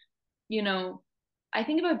 you know, I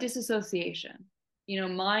think about disassociation, you know,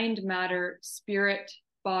 mind, matter, spirit,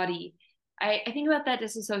 body. I think about that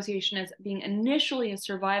disassociation as being initially a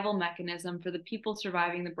survival mechanism for the people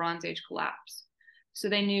surviving the Bronze Age collapse. So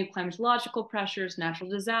they knew climatological pressures, natural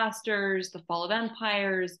disasters, the fall of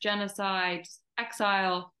empires, genocide,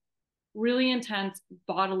 exile, really intense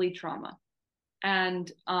bodily trauma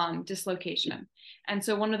and dislocation. And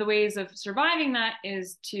so one of the ways of surviving that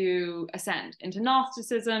is to ascend into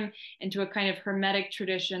Gnosticism, into a kind of Hermetic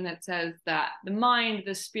tradition that says that the mind,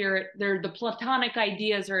 the spirit, the Platonic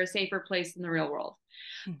ideas are a safer place than the real world.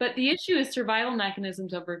 But the issue is survival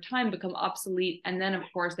mechanisms over time become obsolete, and then of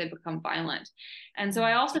course they become violent. And so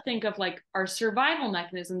I also think of like our survival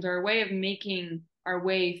mechanisms are a way of making our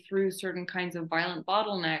way through certain kinds of violent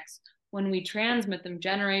bottlenecks. When we transmit them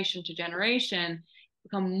generation to generation,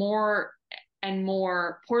 become more and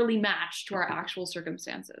more poorly matched to our actual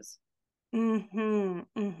circumstances.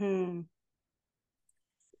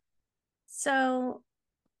 So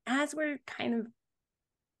as we're kind of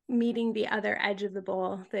meeting the other edge of the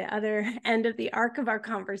bowl, the other end of the arc of our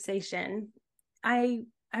conversation, I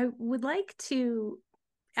would like to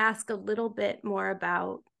ask a little bit more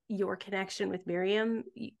about your connection with Miriam.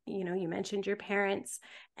 You know, you mentioned your parents,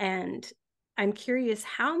 and I'm curious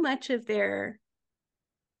how much of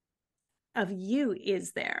you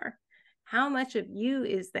is there? How much of you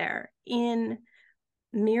is there in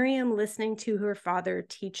Miriam listening to her father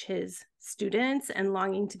teach his students and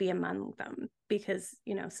longing to be among them? Because,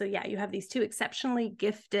 you know, so yeah, you have these two exceptionally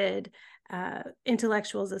gifted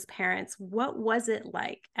intellectuals as parents. What was it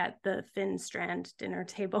like at the Finn Strand dinner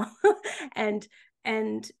table? and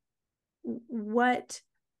what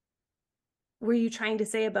were you trying to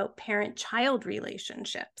say about parent-child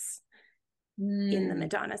relationships in The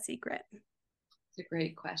Madonna Secret? It's a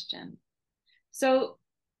great question. So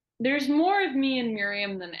there's more of me and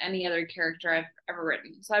Miriam than any other character I've ever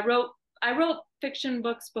written. So I wrote fiction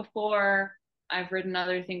books before. I've written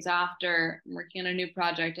other things after. I'm working on a new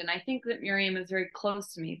project, and I think that Miriam is very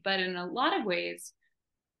close to me. But in a lot of ways,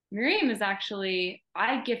 Miriam is actually,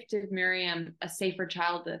 I gifted Miriam a safer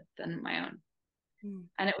childhood than my own.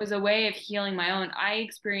 And it was a way of healing my own. I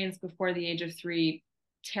experienced before the age of 3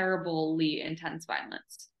 terribly intense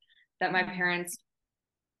violence that my parents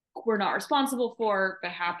were not responsible for,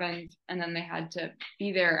 but happened, and then they had to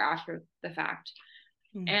be there after the fact.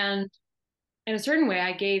 And in a certain way,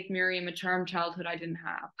 I gave Miriam a charmed childhood I didn't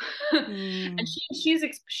have. And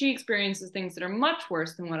she experiences things that are much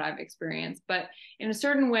worse than what I've experienced. But in a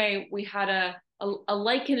certain way, we had a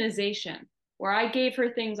likenization where I gave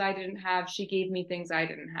her things I didn't have. She gave me things I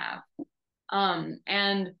didn't have.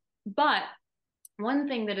 But one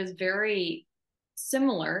thing that is very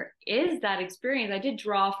similar is that experience I did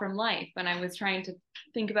draw from life when I was trying to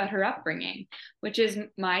think about her upbringing, which is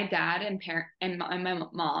my dad and my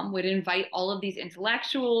mom would invite all of these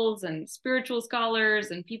intellectuals and spiritual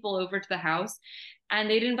scholars and people over to the house, and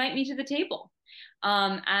they'd invite me to the table.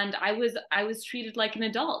 And I was treated like an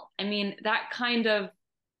adult. I mean, that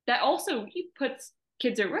also puts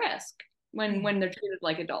kids at risk when they're treated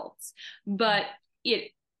like adults, but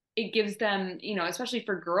it gives them, you know, especially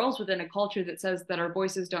for girls within a culture that says that our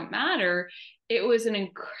voices don't matter, it was an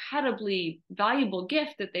incredibly valuable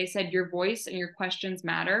gift that they said your voice and your questions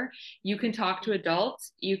matter. You can talk to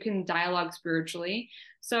adults, you can dialogue spiritually.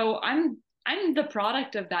 So I'm the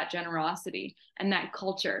product of that generosity and that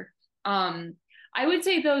culture. I would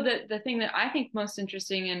say, though, that the thing that I think most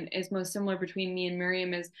interesting and is most similar between me and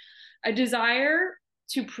Miriam is a desire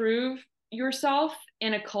to prove yourself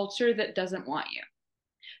in a culture that doesn't want you.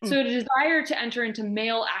 So a desire to enter into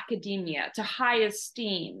male academia, to high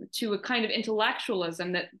esteem, to a kind of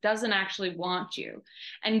intellectualism that doesn't actually want you.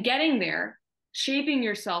 And getting there, shaping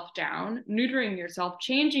yourself down, neutering yourself,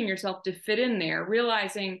 changing yourself to fit in there,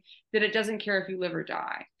 realizing that it doesn't care if you live or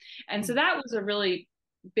die. And so that was a really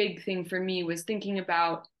big thing for me, was thinking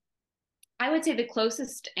about, I would say the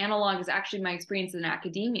closest analog is actually my experience in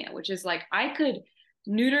academia, which is like I could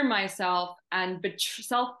neuter myself and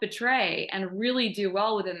self-betray and really do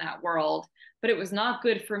well within that world, but it was not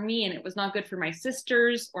good for me, and it was not good for my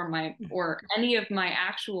sisters or any of my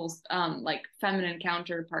actual like feminine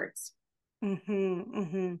counterparts.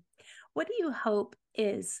 What do you hope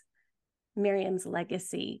is Miriam's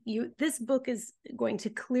legacy? This book is going to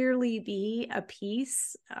clearly be a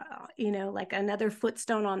piece, like another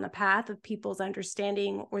footstone on the path of people's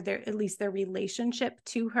understanding, or at least their relationship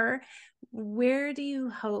to her. Where do you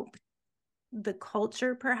hope the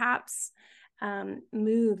culture perhaps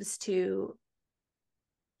moves to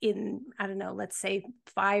in, I don't know, let's say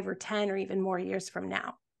 5 or 10 or even more years from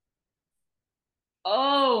now?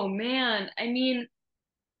 Oh man, I mean,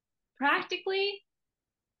 practically,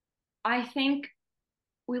 I think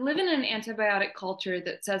we live in an antibiotic culture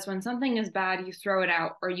that says when something is bad, you throw it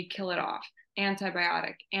out or you kill it off.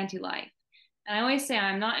 Antibiotic, anti-life. And I always say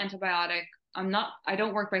I'm not antibiotic. I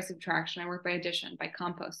don't work by subtraction. I work by addition, by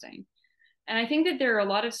composting. And I think that there are a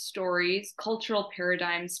lot of stories, cultural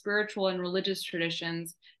paradigms, spiritual and religious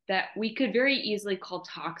traditions that we could very easily call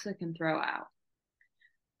toxic and throw out.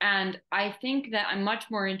 And I think that I'm much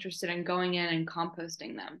more interested in going in and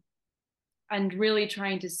composting them and really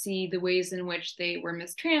trying to see the ways in which they were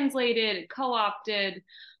mistranslated, co-opted.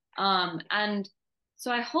 And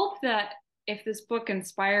so I hope that if this book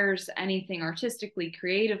inspires anything artistically,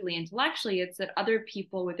 creatively, intellectually, it's that other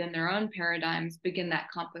people within their own paradigms begin that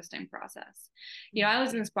composting process. I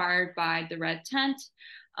was inspired by the Red Tent.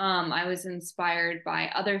 I was inspired by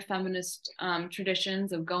other feminist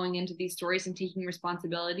traditions of going into these stories and taking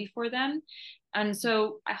responsibility for them. And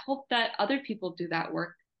so I hope that other people do that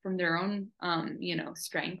work from their own,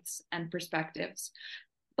 strengths and perspectives.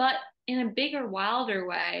 But in a bigger, wilder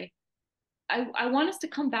way, I want us to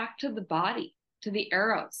come back to the body, to the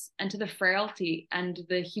eros, and to the frailty and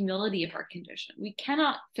the humility of our condition. We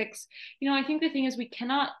cannot fix, I think the thing is we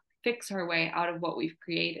cannot fix our way out of what we've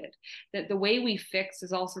created. That the way we fix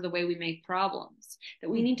is also the way we make problems. That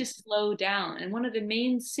we need to slow down. And one of the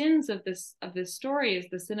main sins of this story is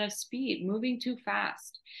the sin of speed, moving too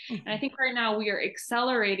fast. And I think right now we are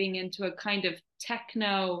accelerating into a kind of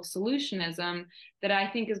techno solutionism that I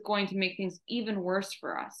think is going to make things even worse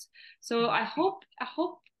for us. So I hope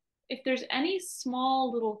if there's any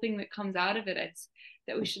small little thing that comes out of it, it's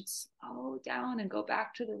that we should slow down and go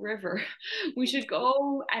back to the river. We should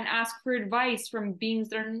go and ask for advice from beings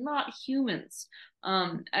that are not humans,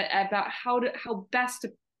 about how best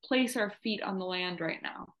to place our feet on the land right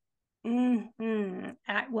now.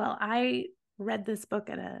 Well, I read this book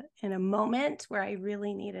in a moment where I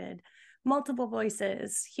really needed multiple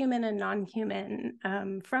voices, human and non-human,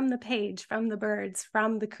 from the page, from the birds,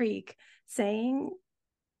 from the creek, saying,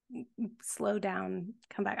 slow down,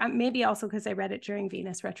 come back. Maybe also because I read it during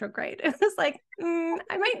Venus retrograde. It was like,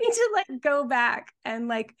 I might need to go back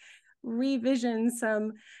and revision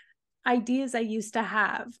some ideas I used to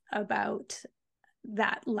have about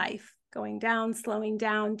that life, going down, slowing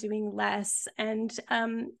down, doing less. And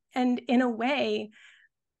in a way,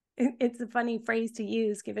 it's a funny phrase to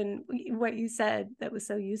use given what you said that was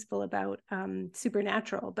so useful about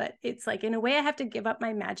supernatural, but it's in a way I have to give up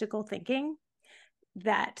my magical thinking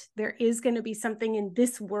that there is going to be something in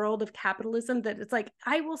this world of capitalism that it's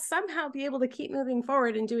I will somehow be able to keep moving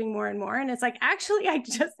forward and doing more and more. And it's actually, I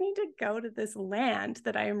just need to go to this land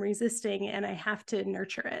that I am resisting and I have to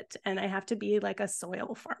nurture it. And I have to be a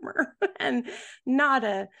soil farmer and not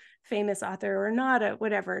a famous author or not a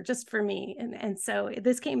whatever, just for me. And so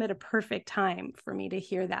this came at a perfect time for me to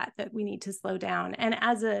hear that we need to slow down. And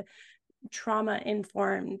as a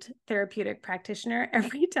trauma-informed therapeutic practitioner,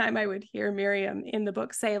 every time I would hear Miriam in the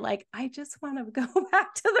book say I just want to go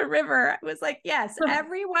back to the river, I was yes,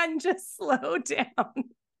 everyone just slow down.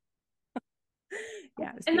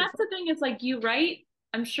 Yeah, and that's the thing, it's you write,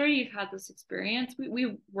 I'm sure you've had this experience,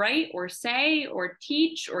 we write or say or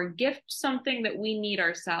teach or gift something that we need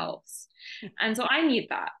ourselves. And so I need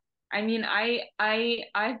that. I mean,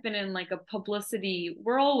 I've been in a publicity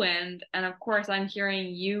whirlwind, and of course I'm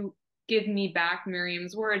hearing you give me back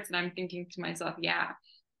Miriam's words, and I'm thinking to myself, yeah,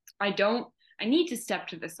 I need to step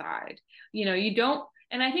to the side. You don't,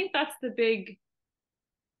 and I think that's the big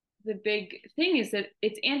thing is that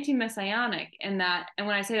it's anti-messianic, and when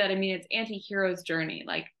I say that, I mean it's anti-hero's journey.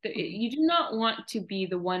 You do not want to be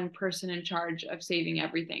the one person in charge of saving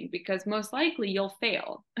everything, because most likely you'll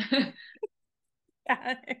fail.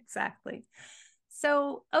 Yeah, exactly.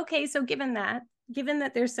 So, okay, so given that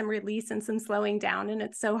there's some release and some slowing down, and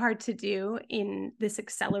it's so hard to do in this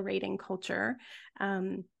accelerating culture,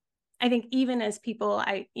 I think even as people,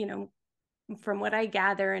 from what I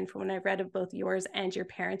gather and from what I've read of both yours and your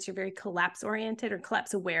parents, you're very collapse oriented or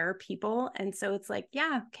collapse aware people. And so it's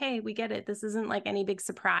yeah, okay, we get it. This isn't any big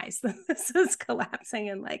surprise. This is collapsing,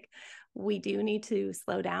 and we do need to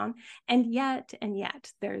slow down. And yet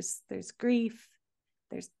there's grief,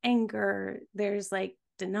 there's anger, there's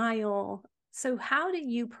denial, So how do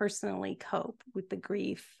you personally cope with the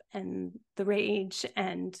grief and the rage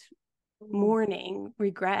and mourning,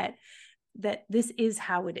 regret that this is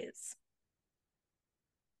how it is?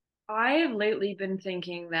 I have lately been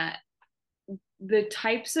thinking that the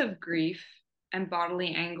types of grief and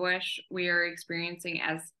bodily anguish we are experiencing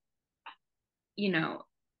as,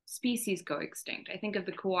 species go extinct. I think of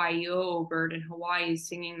the kauai bird in Hawaii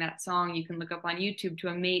singing that song you can look up on YouTube to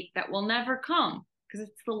a mate that will never come because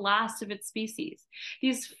it's the last of its species.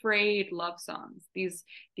 These frayed love songs, these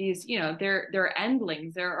they're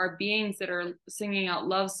endlings. There are beings that are singing out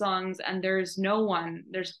love songs, and there's no one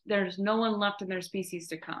left in their species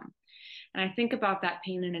to come. And I think about that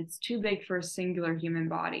pain, and it's too big for a singular human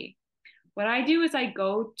body. What I do is I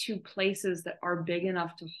go to places that are big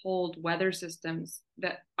enough to hold weather systems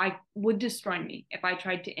that I would destroy me if I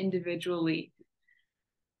tried to individually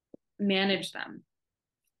manage them.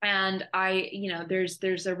 And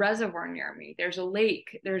there's a reservoir near me, there's a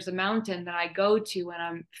lake, there's a mountain that I go to when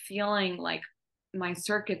I'm feeling like my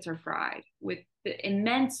circuits are fried with the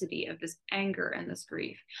immensity of this anger and this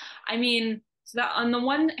grief. I mean, so that on the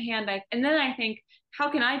one hand, and then I think, how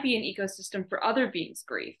can I be an ecosystem for other beings'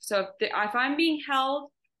 grief? So if I'm being held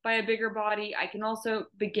by a bigger body, I can also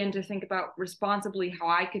begin to think about responsibly how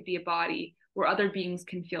I could be a body where other beings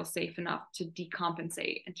can feel safe enough to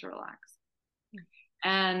decompensate and to relax.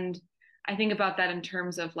 And I think about that in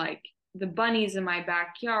terms of like the bunnies in my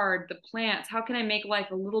backyard, the plants, how can I make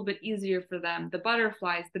life a little bit easier for them? The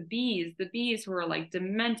butterflies, the bees who are like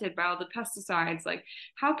demented by all the pesticides, like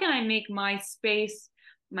how can I make my space,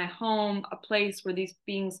 my home, a place where these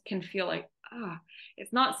beings can feel like,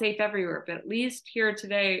 it's not safe everywhere, but at least here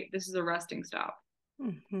today, this is a resting stop.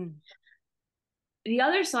 Mm-hmm. The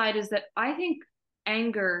other side is that I think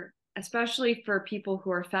anger, especially for people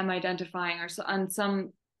who are femme identifying or on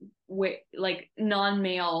some way, like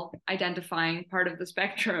non-male identifying part of the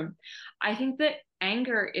spectrum, I think that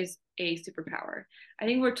anger is a superpower. I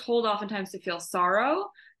think we're told oftentimes to feel sorrow,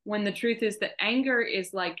 when the truth is that anger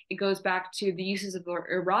is like, it goes back to the uses of the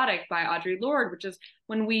erotic by Audre Lorde, which is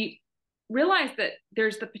when we realize that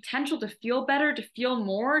there's the potential to feel better, to feel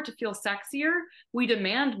more, to feel sexier, we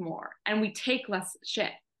demand more and we take less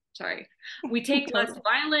shit. We take less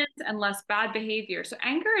violence and less bad behavior. So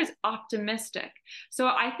anger is optimistic. So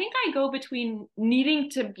I think I go between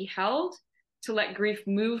needing to be held, to let grief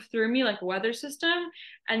move through me like a weather system,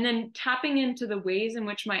 and then tapping into the ways in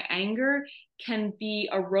which my anger can be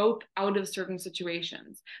a rope out of certain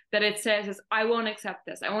situations. That it says, I won't accept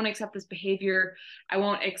this. I won't accept this behavior. I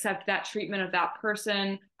won't accept that treatment of that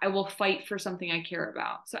person. I will fight for something I care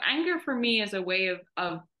about. So anger for me is a way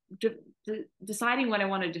of deciding what I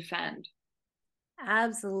want to defend.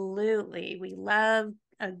 Absolutely. We love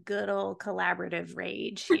a good old collaborative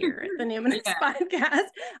rage here at the Numinous Podcast.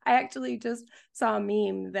 I actually just saw a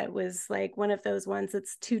meme that was like one of those ones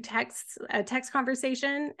that's a text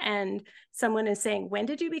conversation, and someone is saying, when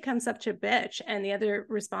did you become such a bitch? And the other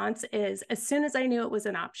response is, as soon as I knew it was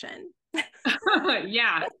an option.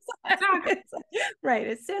 Yeah. Right.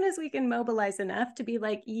 As soon as we can mobilize enough to be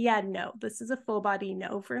like, yeah, no, this is a full body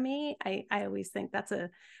no for me. I always think that's a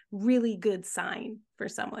really good sign for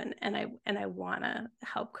someone. And I want to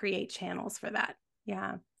help create channels for that.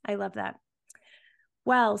 Yeah, I love that.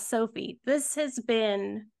 Well, Sophie, this has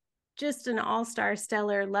been just an all-star,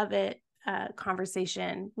 stellar, love it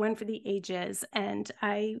conversation, one for the ages. And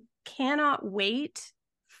I cannot wait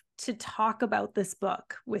to talk about this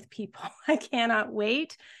book with people. I cannot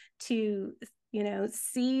wait to,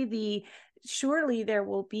 see surely there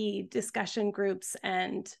will be discussion groups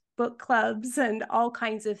and book clubs and all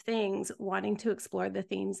kinds of things wanting to explore the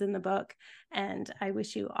themes in the book. And I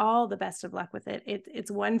wish you all the best of luck with it.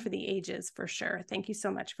 It's one for the ages for sure. Thank you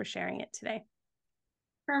so much for sharing it today.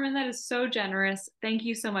 Carmen, that is so generous. Thank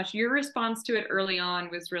you so much. Your response to it early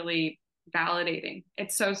on was really validating.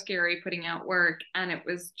 It's so scary putting out work, and it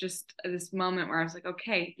was just this moment where I was like,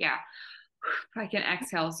 okay, yeah, I can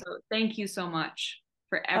exhale. So thank you so much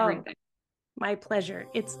for everything. My pleasure.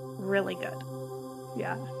 It's really good.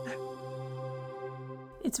 Yeah.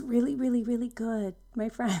 It's really, really, really good, my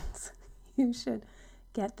friends. You should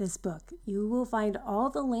get this book. You will find all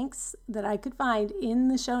the links that I could find in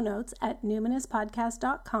the show notes at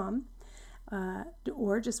numinouspodcast.com.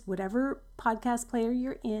 Or just whatever podcast player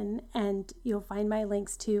you're in, and you'll find my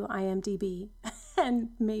links to IMDb. And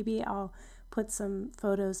maybe I'll put some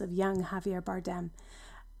photos of young Javier Bardem.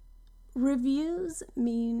 Reviews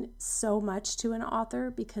mean so much to an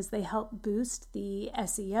author because they help boost the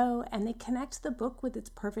SEO and they connect the book with its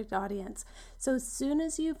perfect audience. So as soon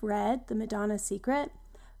as you've read The Madonna Secret,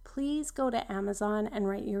 please go to Amazon and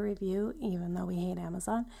write your review, even though we hate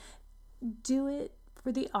Amazon. do it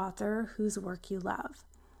for the author whose work you love.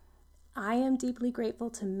 I am deeply grateful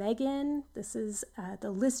to Megan. This is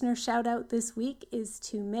the listener shout out this week is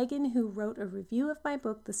to Megan, who wrote a review of my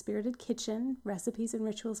book, The Spirited Kitchen, Recipes and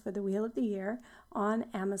Rituals for the Wheel of the Year, on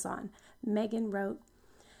Amazon. Megan wrote,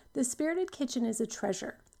 "The Spirited Kitchen is a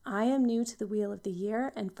treasure. I am new to the Wheel of the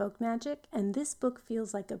Year and folk magic, and this book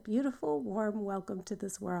feels like a beautiful, warm welcome to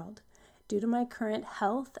this world. Due to my current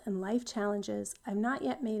health and life challenges, I've not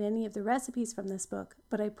yet made any of the recipes from this book,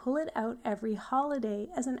 but I pull it out every holiday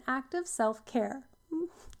as an act of self-care."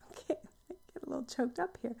 Okay, I get a little choked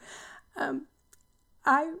up here.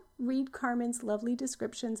 I read Carmen's lovely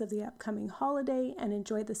descriptions of the upcoming holiday and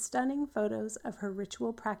enjoy the stunning photos of her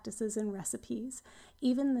ritual practices and recipes.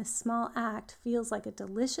 Even this small act feels like a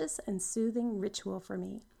delicious and soothing ritual for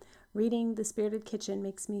me. Reading The Spirited Kitchen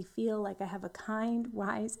makes me feel like I have a kind,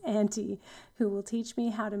 wise auntie who will teach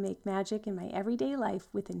me how to make magic in my everyday life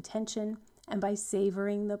with intention and by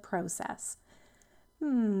savoring the process.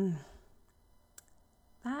 That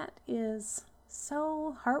is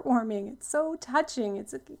so heartwarming. It's so touching.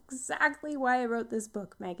 It's exactly why I wrote this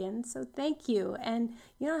book, Megan. So thank you. And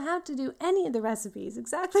you don't have to do any of the recipes.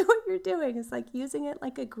 Exactly what you're doing is like using it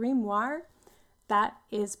like a grimoire. That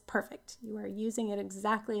is perfect. You are using it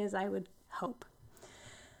exactly as I would hope.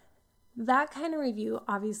 That kind of review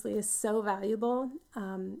obviously is so valuable,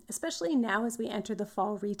 especially now as we enter the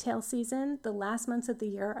fall retail season. The last months of the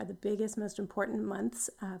year are the biggest, most important months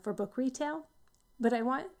for book retail. But I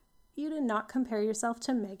want you to not compare yourself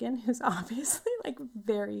to Megan, who's obviously like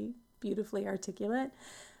very beautifully articulate.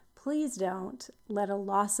 Please don't let a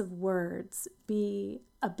loss of words be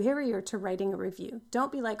a barrier to writing a review.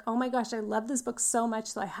 Don't be like, oh my gosh, I love this book so much,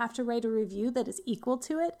 so I have to write a review that is equal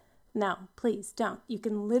to it. No, please don't. You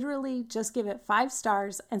can literally just give it 5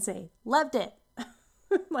 stars and say, loved it.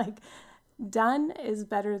 Like, done is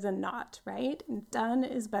better than not, right? Done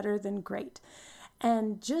is better than great.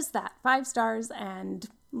 And just that, 5 stars and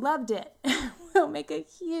loved it will make a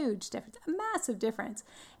huge difference, a massive difference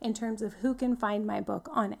in terms of who can find my book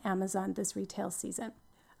on Amazon this retail season.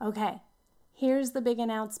 Okay, here's the big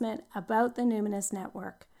announcement about the Numinous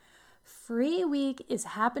Network. Free Week is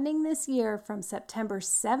happening this year from September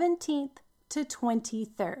 17th to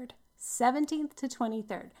 23rd. 17th to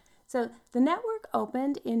 23rd. So the network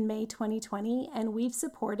opened in May 2020, and we've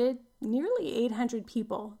supported nearly 800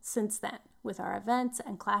 people since then with our events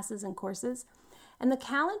and classes and courses. And the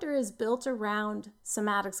calendar is built around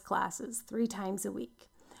somatics classes 3 times a week.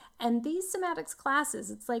 And these somatics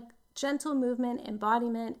classes, it's like gentle movement,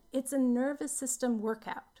 embodiment. It's a nervous system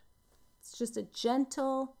workout. It's just a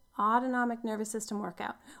gentle autonomic nervous system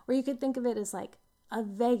workout. Or you could think of it as like a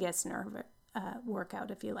vagus nerve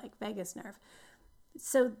workout, if you like, vagus nerve.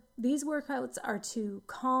 So these workouts are to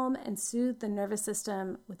calm and soothe the nervous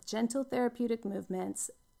system with gentle therapeutic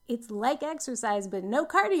movements. It's like exercise, but no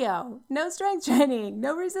cardio, no strength training,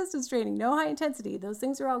 no resistance training, no high intensity. Those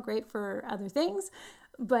things are all great for other things.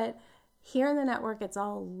 But here in the network, it's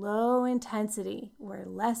all low intensity, where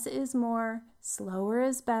less is more, slower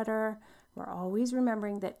is better. We're always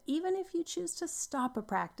remembering that even if you choose to stop a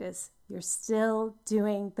practice, you're still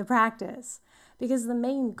doing the practice. Because the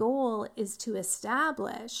main goal is to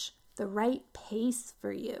establish the right pace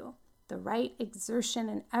for you, the right exertion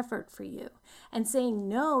and effort for you. And saying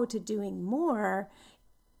no to doing more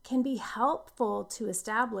can be helpful to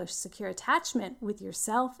establish secure attachment with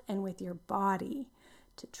yourself and with your body,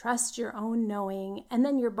 to trust your own knowing, and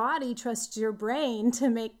then your body trusts your brain to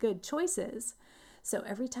make good choices. So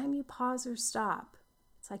every time you pause or stop,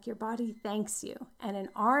 it's like your body thanks you. And in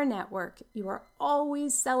our network, you are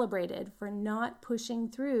always celebrated for not pushing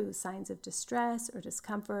through signs of distress or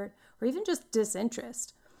discomfort or even just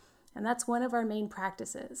disinterest. And that's one of our main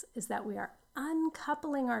practices, is that we are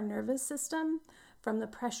uncoupling our nervous system from the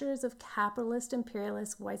pressures of capitalist,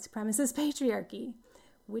 imperialist, white supremacist patriarchy,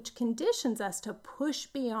 which conditions us to push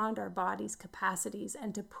beyond our body's capacities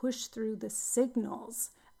and to push through the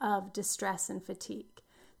signals of distress and fatigue.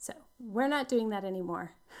 So we're not doing that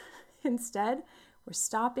anymore. Instead, we're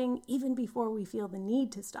stopping even before we feel the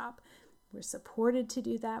need to stop. We're supported to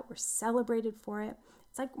do that. We're celebrated for it.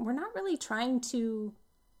 It's like we're not really trying to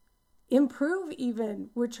improve even.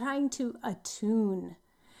 We're trying to attune.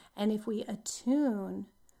 And if we attune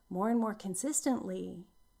more and more consistently,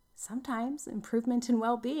 sometimes improvement in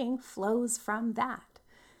well-being flows from that.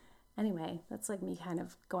 Anyway, that's like me kind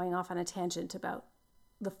of going off on a tangent about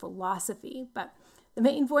the philosophy, but the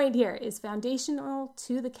main point here is foundational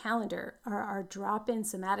to the calendar are our drop-in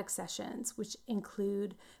somatic sessions, which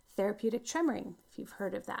include therapeutic tremoring, if you've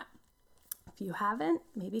heard of that. If you haven't,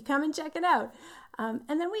 maybe come and check it out. And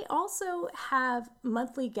then we also have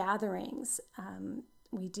monthly gatherings.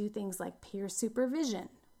 We do things like peer supervision,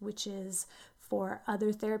 which is for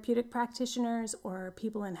other therapeutic practitioners or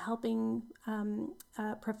people in helping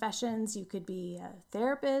professions. You could be a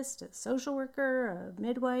therapist, a social worker, a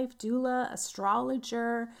midwife, doula,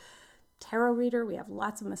 astrologer, tarot reader. We have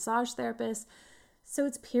lots of massage therapists. So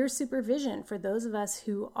it's peer supervision for those of us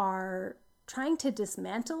who are trying to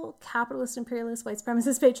dismantle capitalist, imperialist, white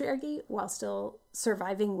supremacist patriarchy while still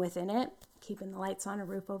surviving within it, keeping the lights on, a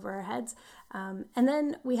roof over our heads. And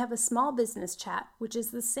then we have a small business chat, which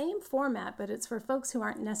is the same format, but it's for folks who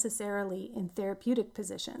aren't necessarily in therapeutic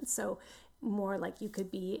positions. So more like you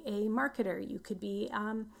could be a marketer, you could be,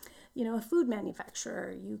 a food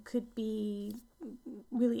manufacturer, you could be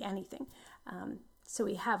really anything. So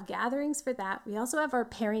we have gatherings for that. We also have our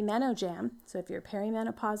perimeno jam. So if you're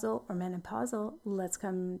perimenopausal or menopausal, let's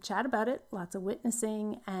come chat about it. Lots of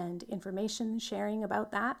witnessing and information sharing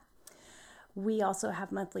about that. We also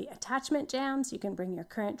have monthly attachment jams. You can bring your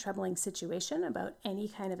current troubling situation about any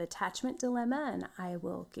kind of attachment dilemma, and I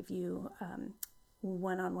will give you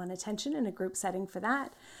one-on-one attention in a group setting for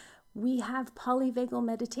that. We have polyvagal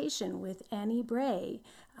meditation with Annie Bray.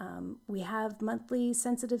 We have monthly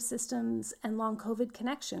sensitive systems and long COVID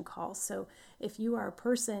connection calls. So if you are a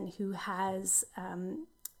person who has,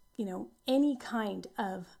 any kind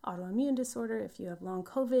of autoimmune disorder, if you have long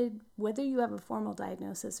COVID, whether you have a formal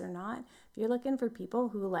diagnosis or not, if you're looking for people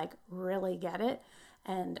who really get it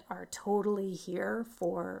and are totally here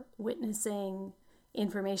for witnessing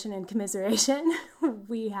information and commiseration,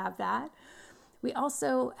 we have that. We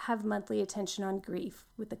also have monthly attention on grief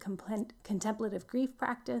with the contemplative grief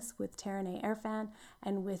practice with Taranay Airfan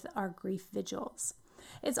and with our grief vigils.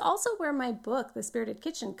 It's also where my book, The Spirited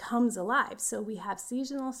Kitchen, comes alive. So we have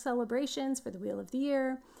seasonal celebrations for the Wheel of the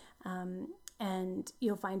Year, and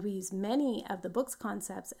you'll find we use many of the book's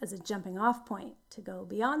concepts as a jumping off point to go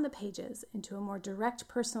beyond the pages into a more direct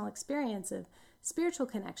personal experience of spiritual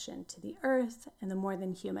connection to the earth and the more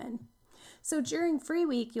than human. So during Free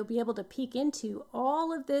Week, you'll be able to peek into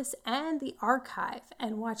all of this and the archive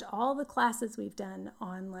and watch all the classes we've done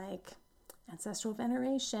on ancestral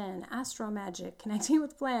veneration, astro magic, connecting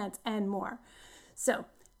with plants, and more. So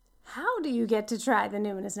how do you get to try the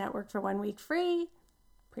Numinous Network for 1 week free?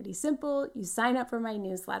 Pretty simple. You sign up for my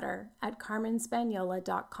newsletter at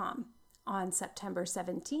carmenspaniola.com. On September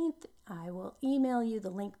 17th, I will email you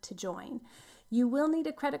the link to join. You will need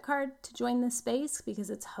a credit card to join the space because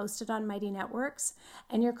it's hosted on Mighty Networks,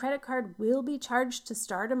 and your credit card will be charged to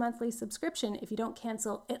start a monthly subscription if you don't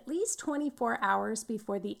cancel at least 24 hours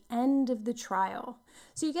before the end of the trial.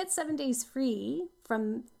 So you get 7 days free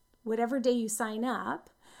from whatever day you sign up,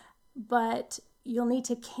 but you'll need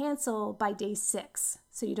to cancel by day 6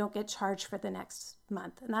 so you don't get charged for the next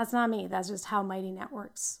month. And that's not me, that's just how Mighty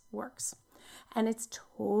Networks works. And it's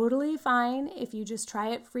totally fine if you just try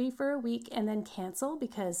it free for a week and then cancel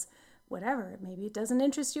because whatever, maybe it doesn't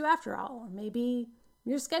interest you after all, or maybe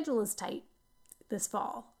your schedule is tight this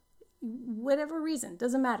fall. Whatever reason,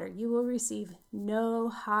 doesn't matter. You will receive no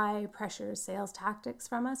high pressure sales tactics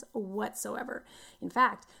from us whatsoever. In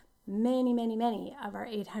fact, many of our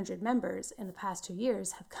 800 members in the past 2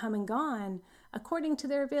 years have come and gone according to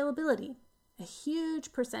their availability. A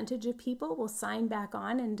huge percentage of people will sign back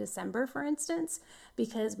on in December, for instance,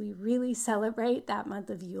 because we really celebrate that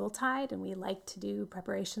month of Yuletide and we like to do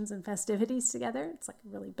preparations and festivities together. It's a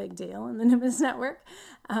really big deal in the Nimbus Network.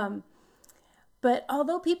 But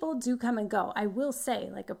although people do come and go, I will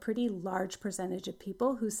say a pretty large percentage of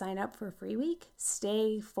people who sign up for Free Week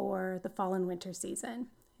stay for the fall and winter season.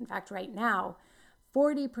 In fact, right now,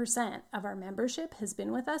 40% of our membership has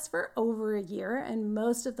been with us for over a year, and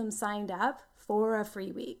most of them signed up for a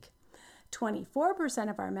free week. 24%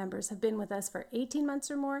 of our members have been with us for 18 months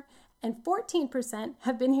or more, and 14%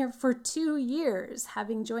 have been here for 2 years,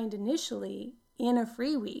 having joined initially in a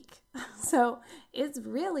free week. So it's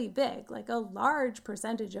really big. A large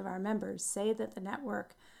percentage of our members say that the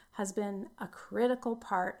network has been a critical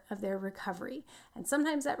part of their recovery. And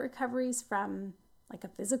sometimes that recovery is from a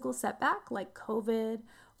physical setback like COVID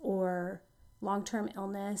or long-term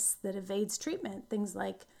illness that evades treatment, things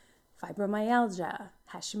like fibromyalgia,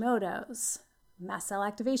 Hashimoto's, mast cell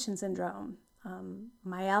activation syndrome,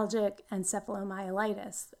 myalgic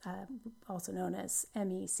encephalomyelitis, also known as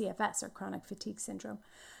ME/CFS or chronic fatigue syndrome,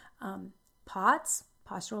 POTS,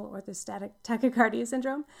 postural orthostatic tachycardia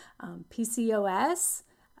syndrome, PCOS,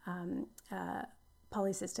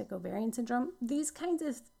 polycystic ovarian syndrome, these kinds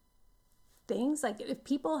of things. If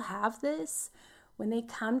people have this, when they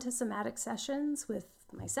come to somatic sessions with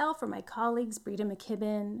myself or my colleagues, Breda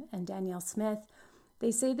McKibben and Danielle Smith,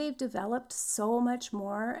 they say they've developed so much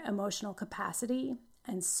more emotional capacity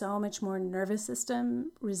and so much more nervous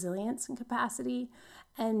system resilience and capacity,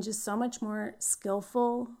 and just so much more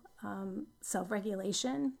skillful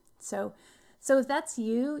self-regulation. So if that's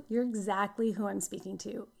you, you're exactly who I'm speaking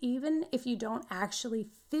to. Even if you don't actually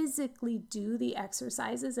physically do the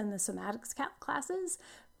exercises in the somatics classes,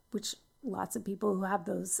 which lots of people who have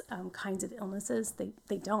those kinds of illnesses,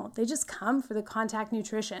 they don't. They just come for the contact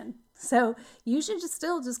nutrition. So you should just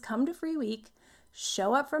come to Free Week,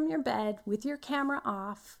 show up from your bed with your camera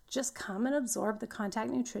off, just come and absorb the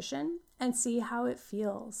contact nutrition and see how it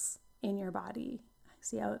feels in your body.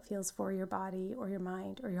 See how it feels for your body or your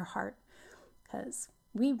mind or your heart. Because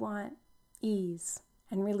we want ease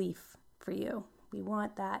and relief for you. We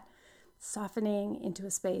want that softening into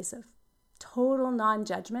a space of total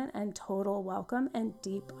non-judgment and total welcome and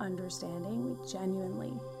deep understanding. We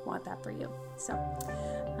genuinely want that for you. So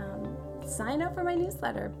sign up for my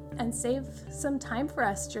newsletter and save some time for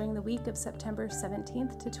us during the week of September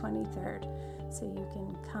 17th to 23rd so you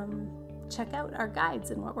can come check out our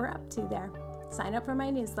guides and what we're up to there. Sign up for my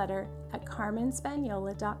newsletter at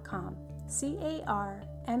carmenspanyola.com.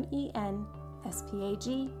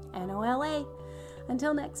 CarmenSpagnola.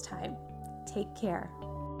 Until next time, take care.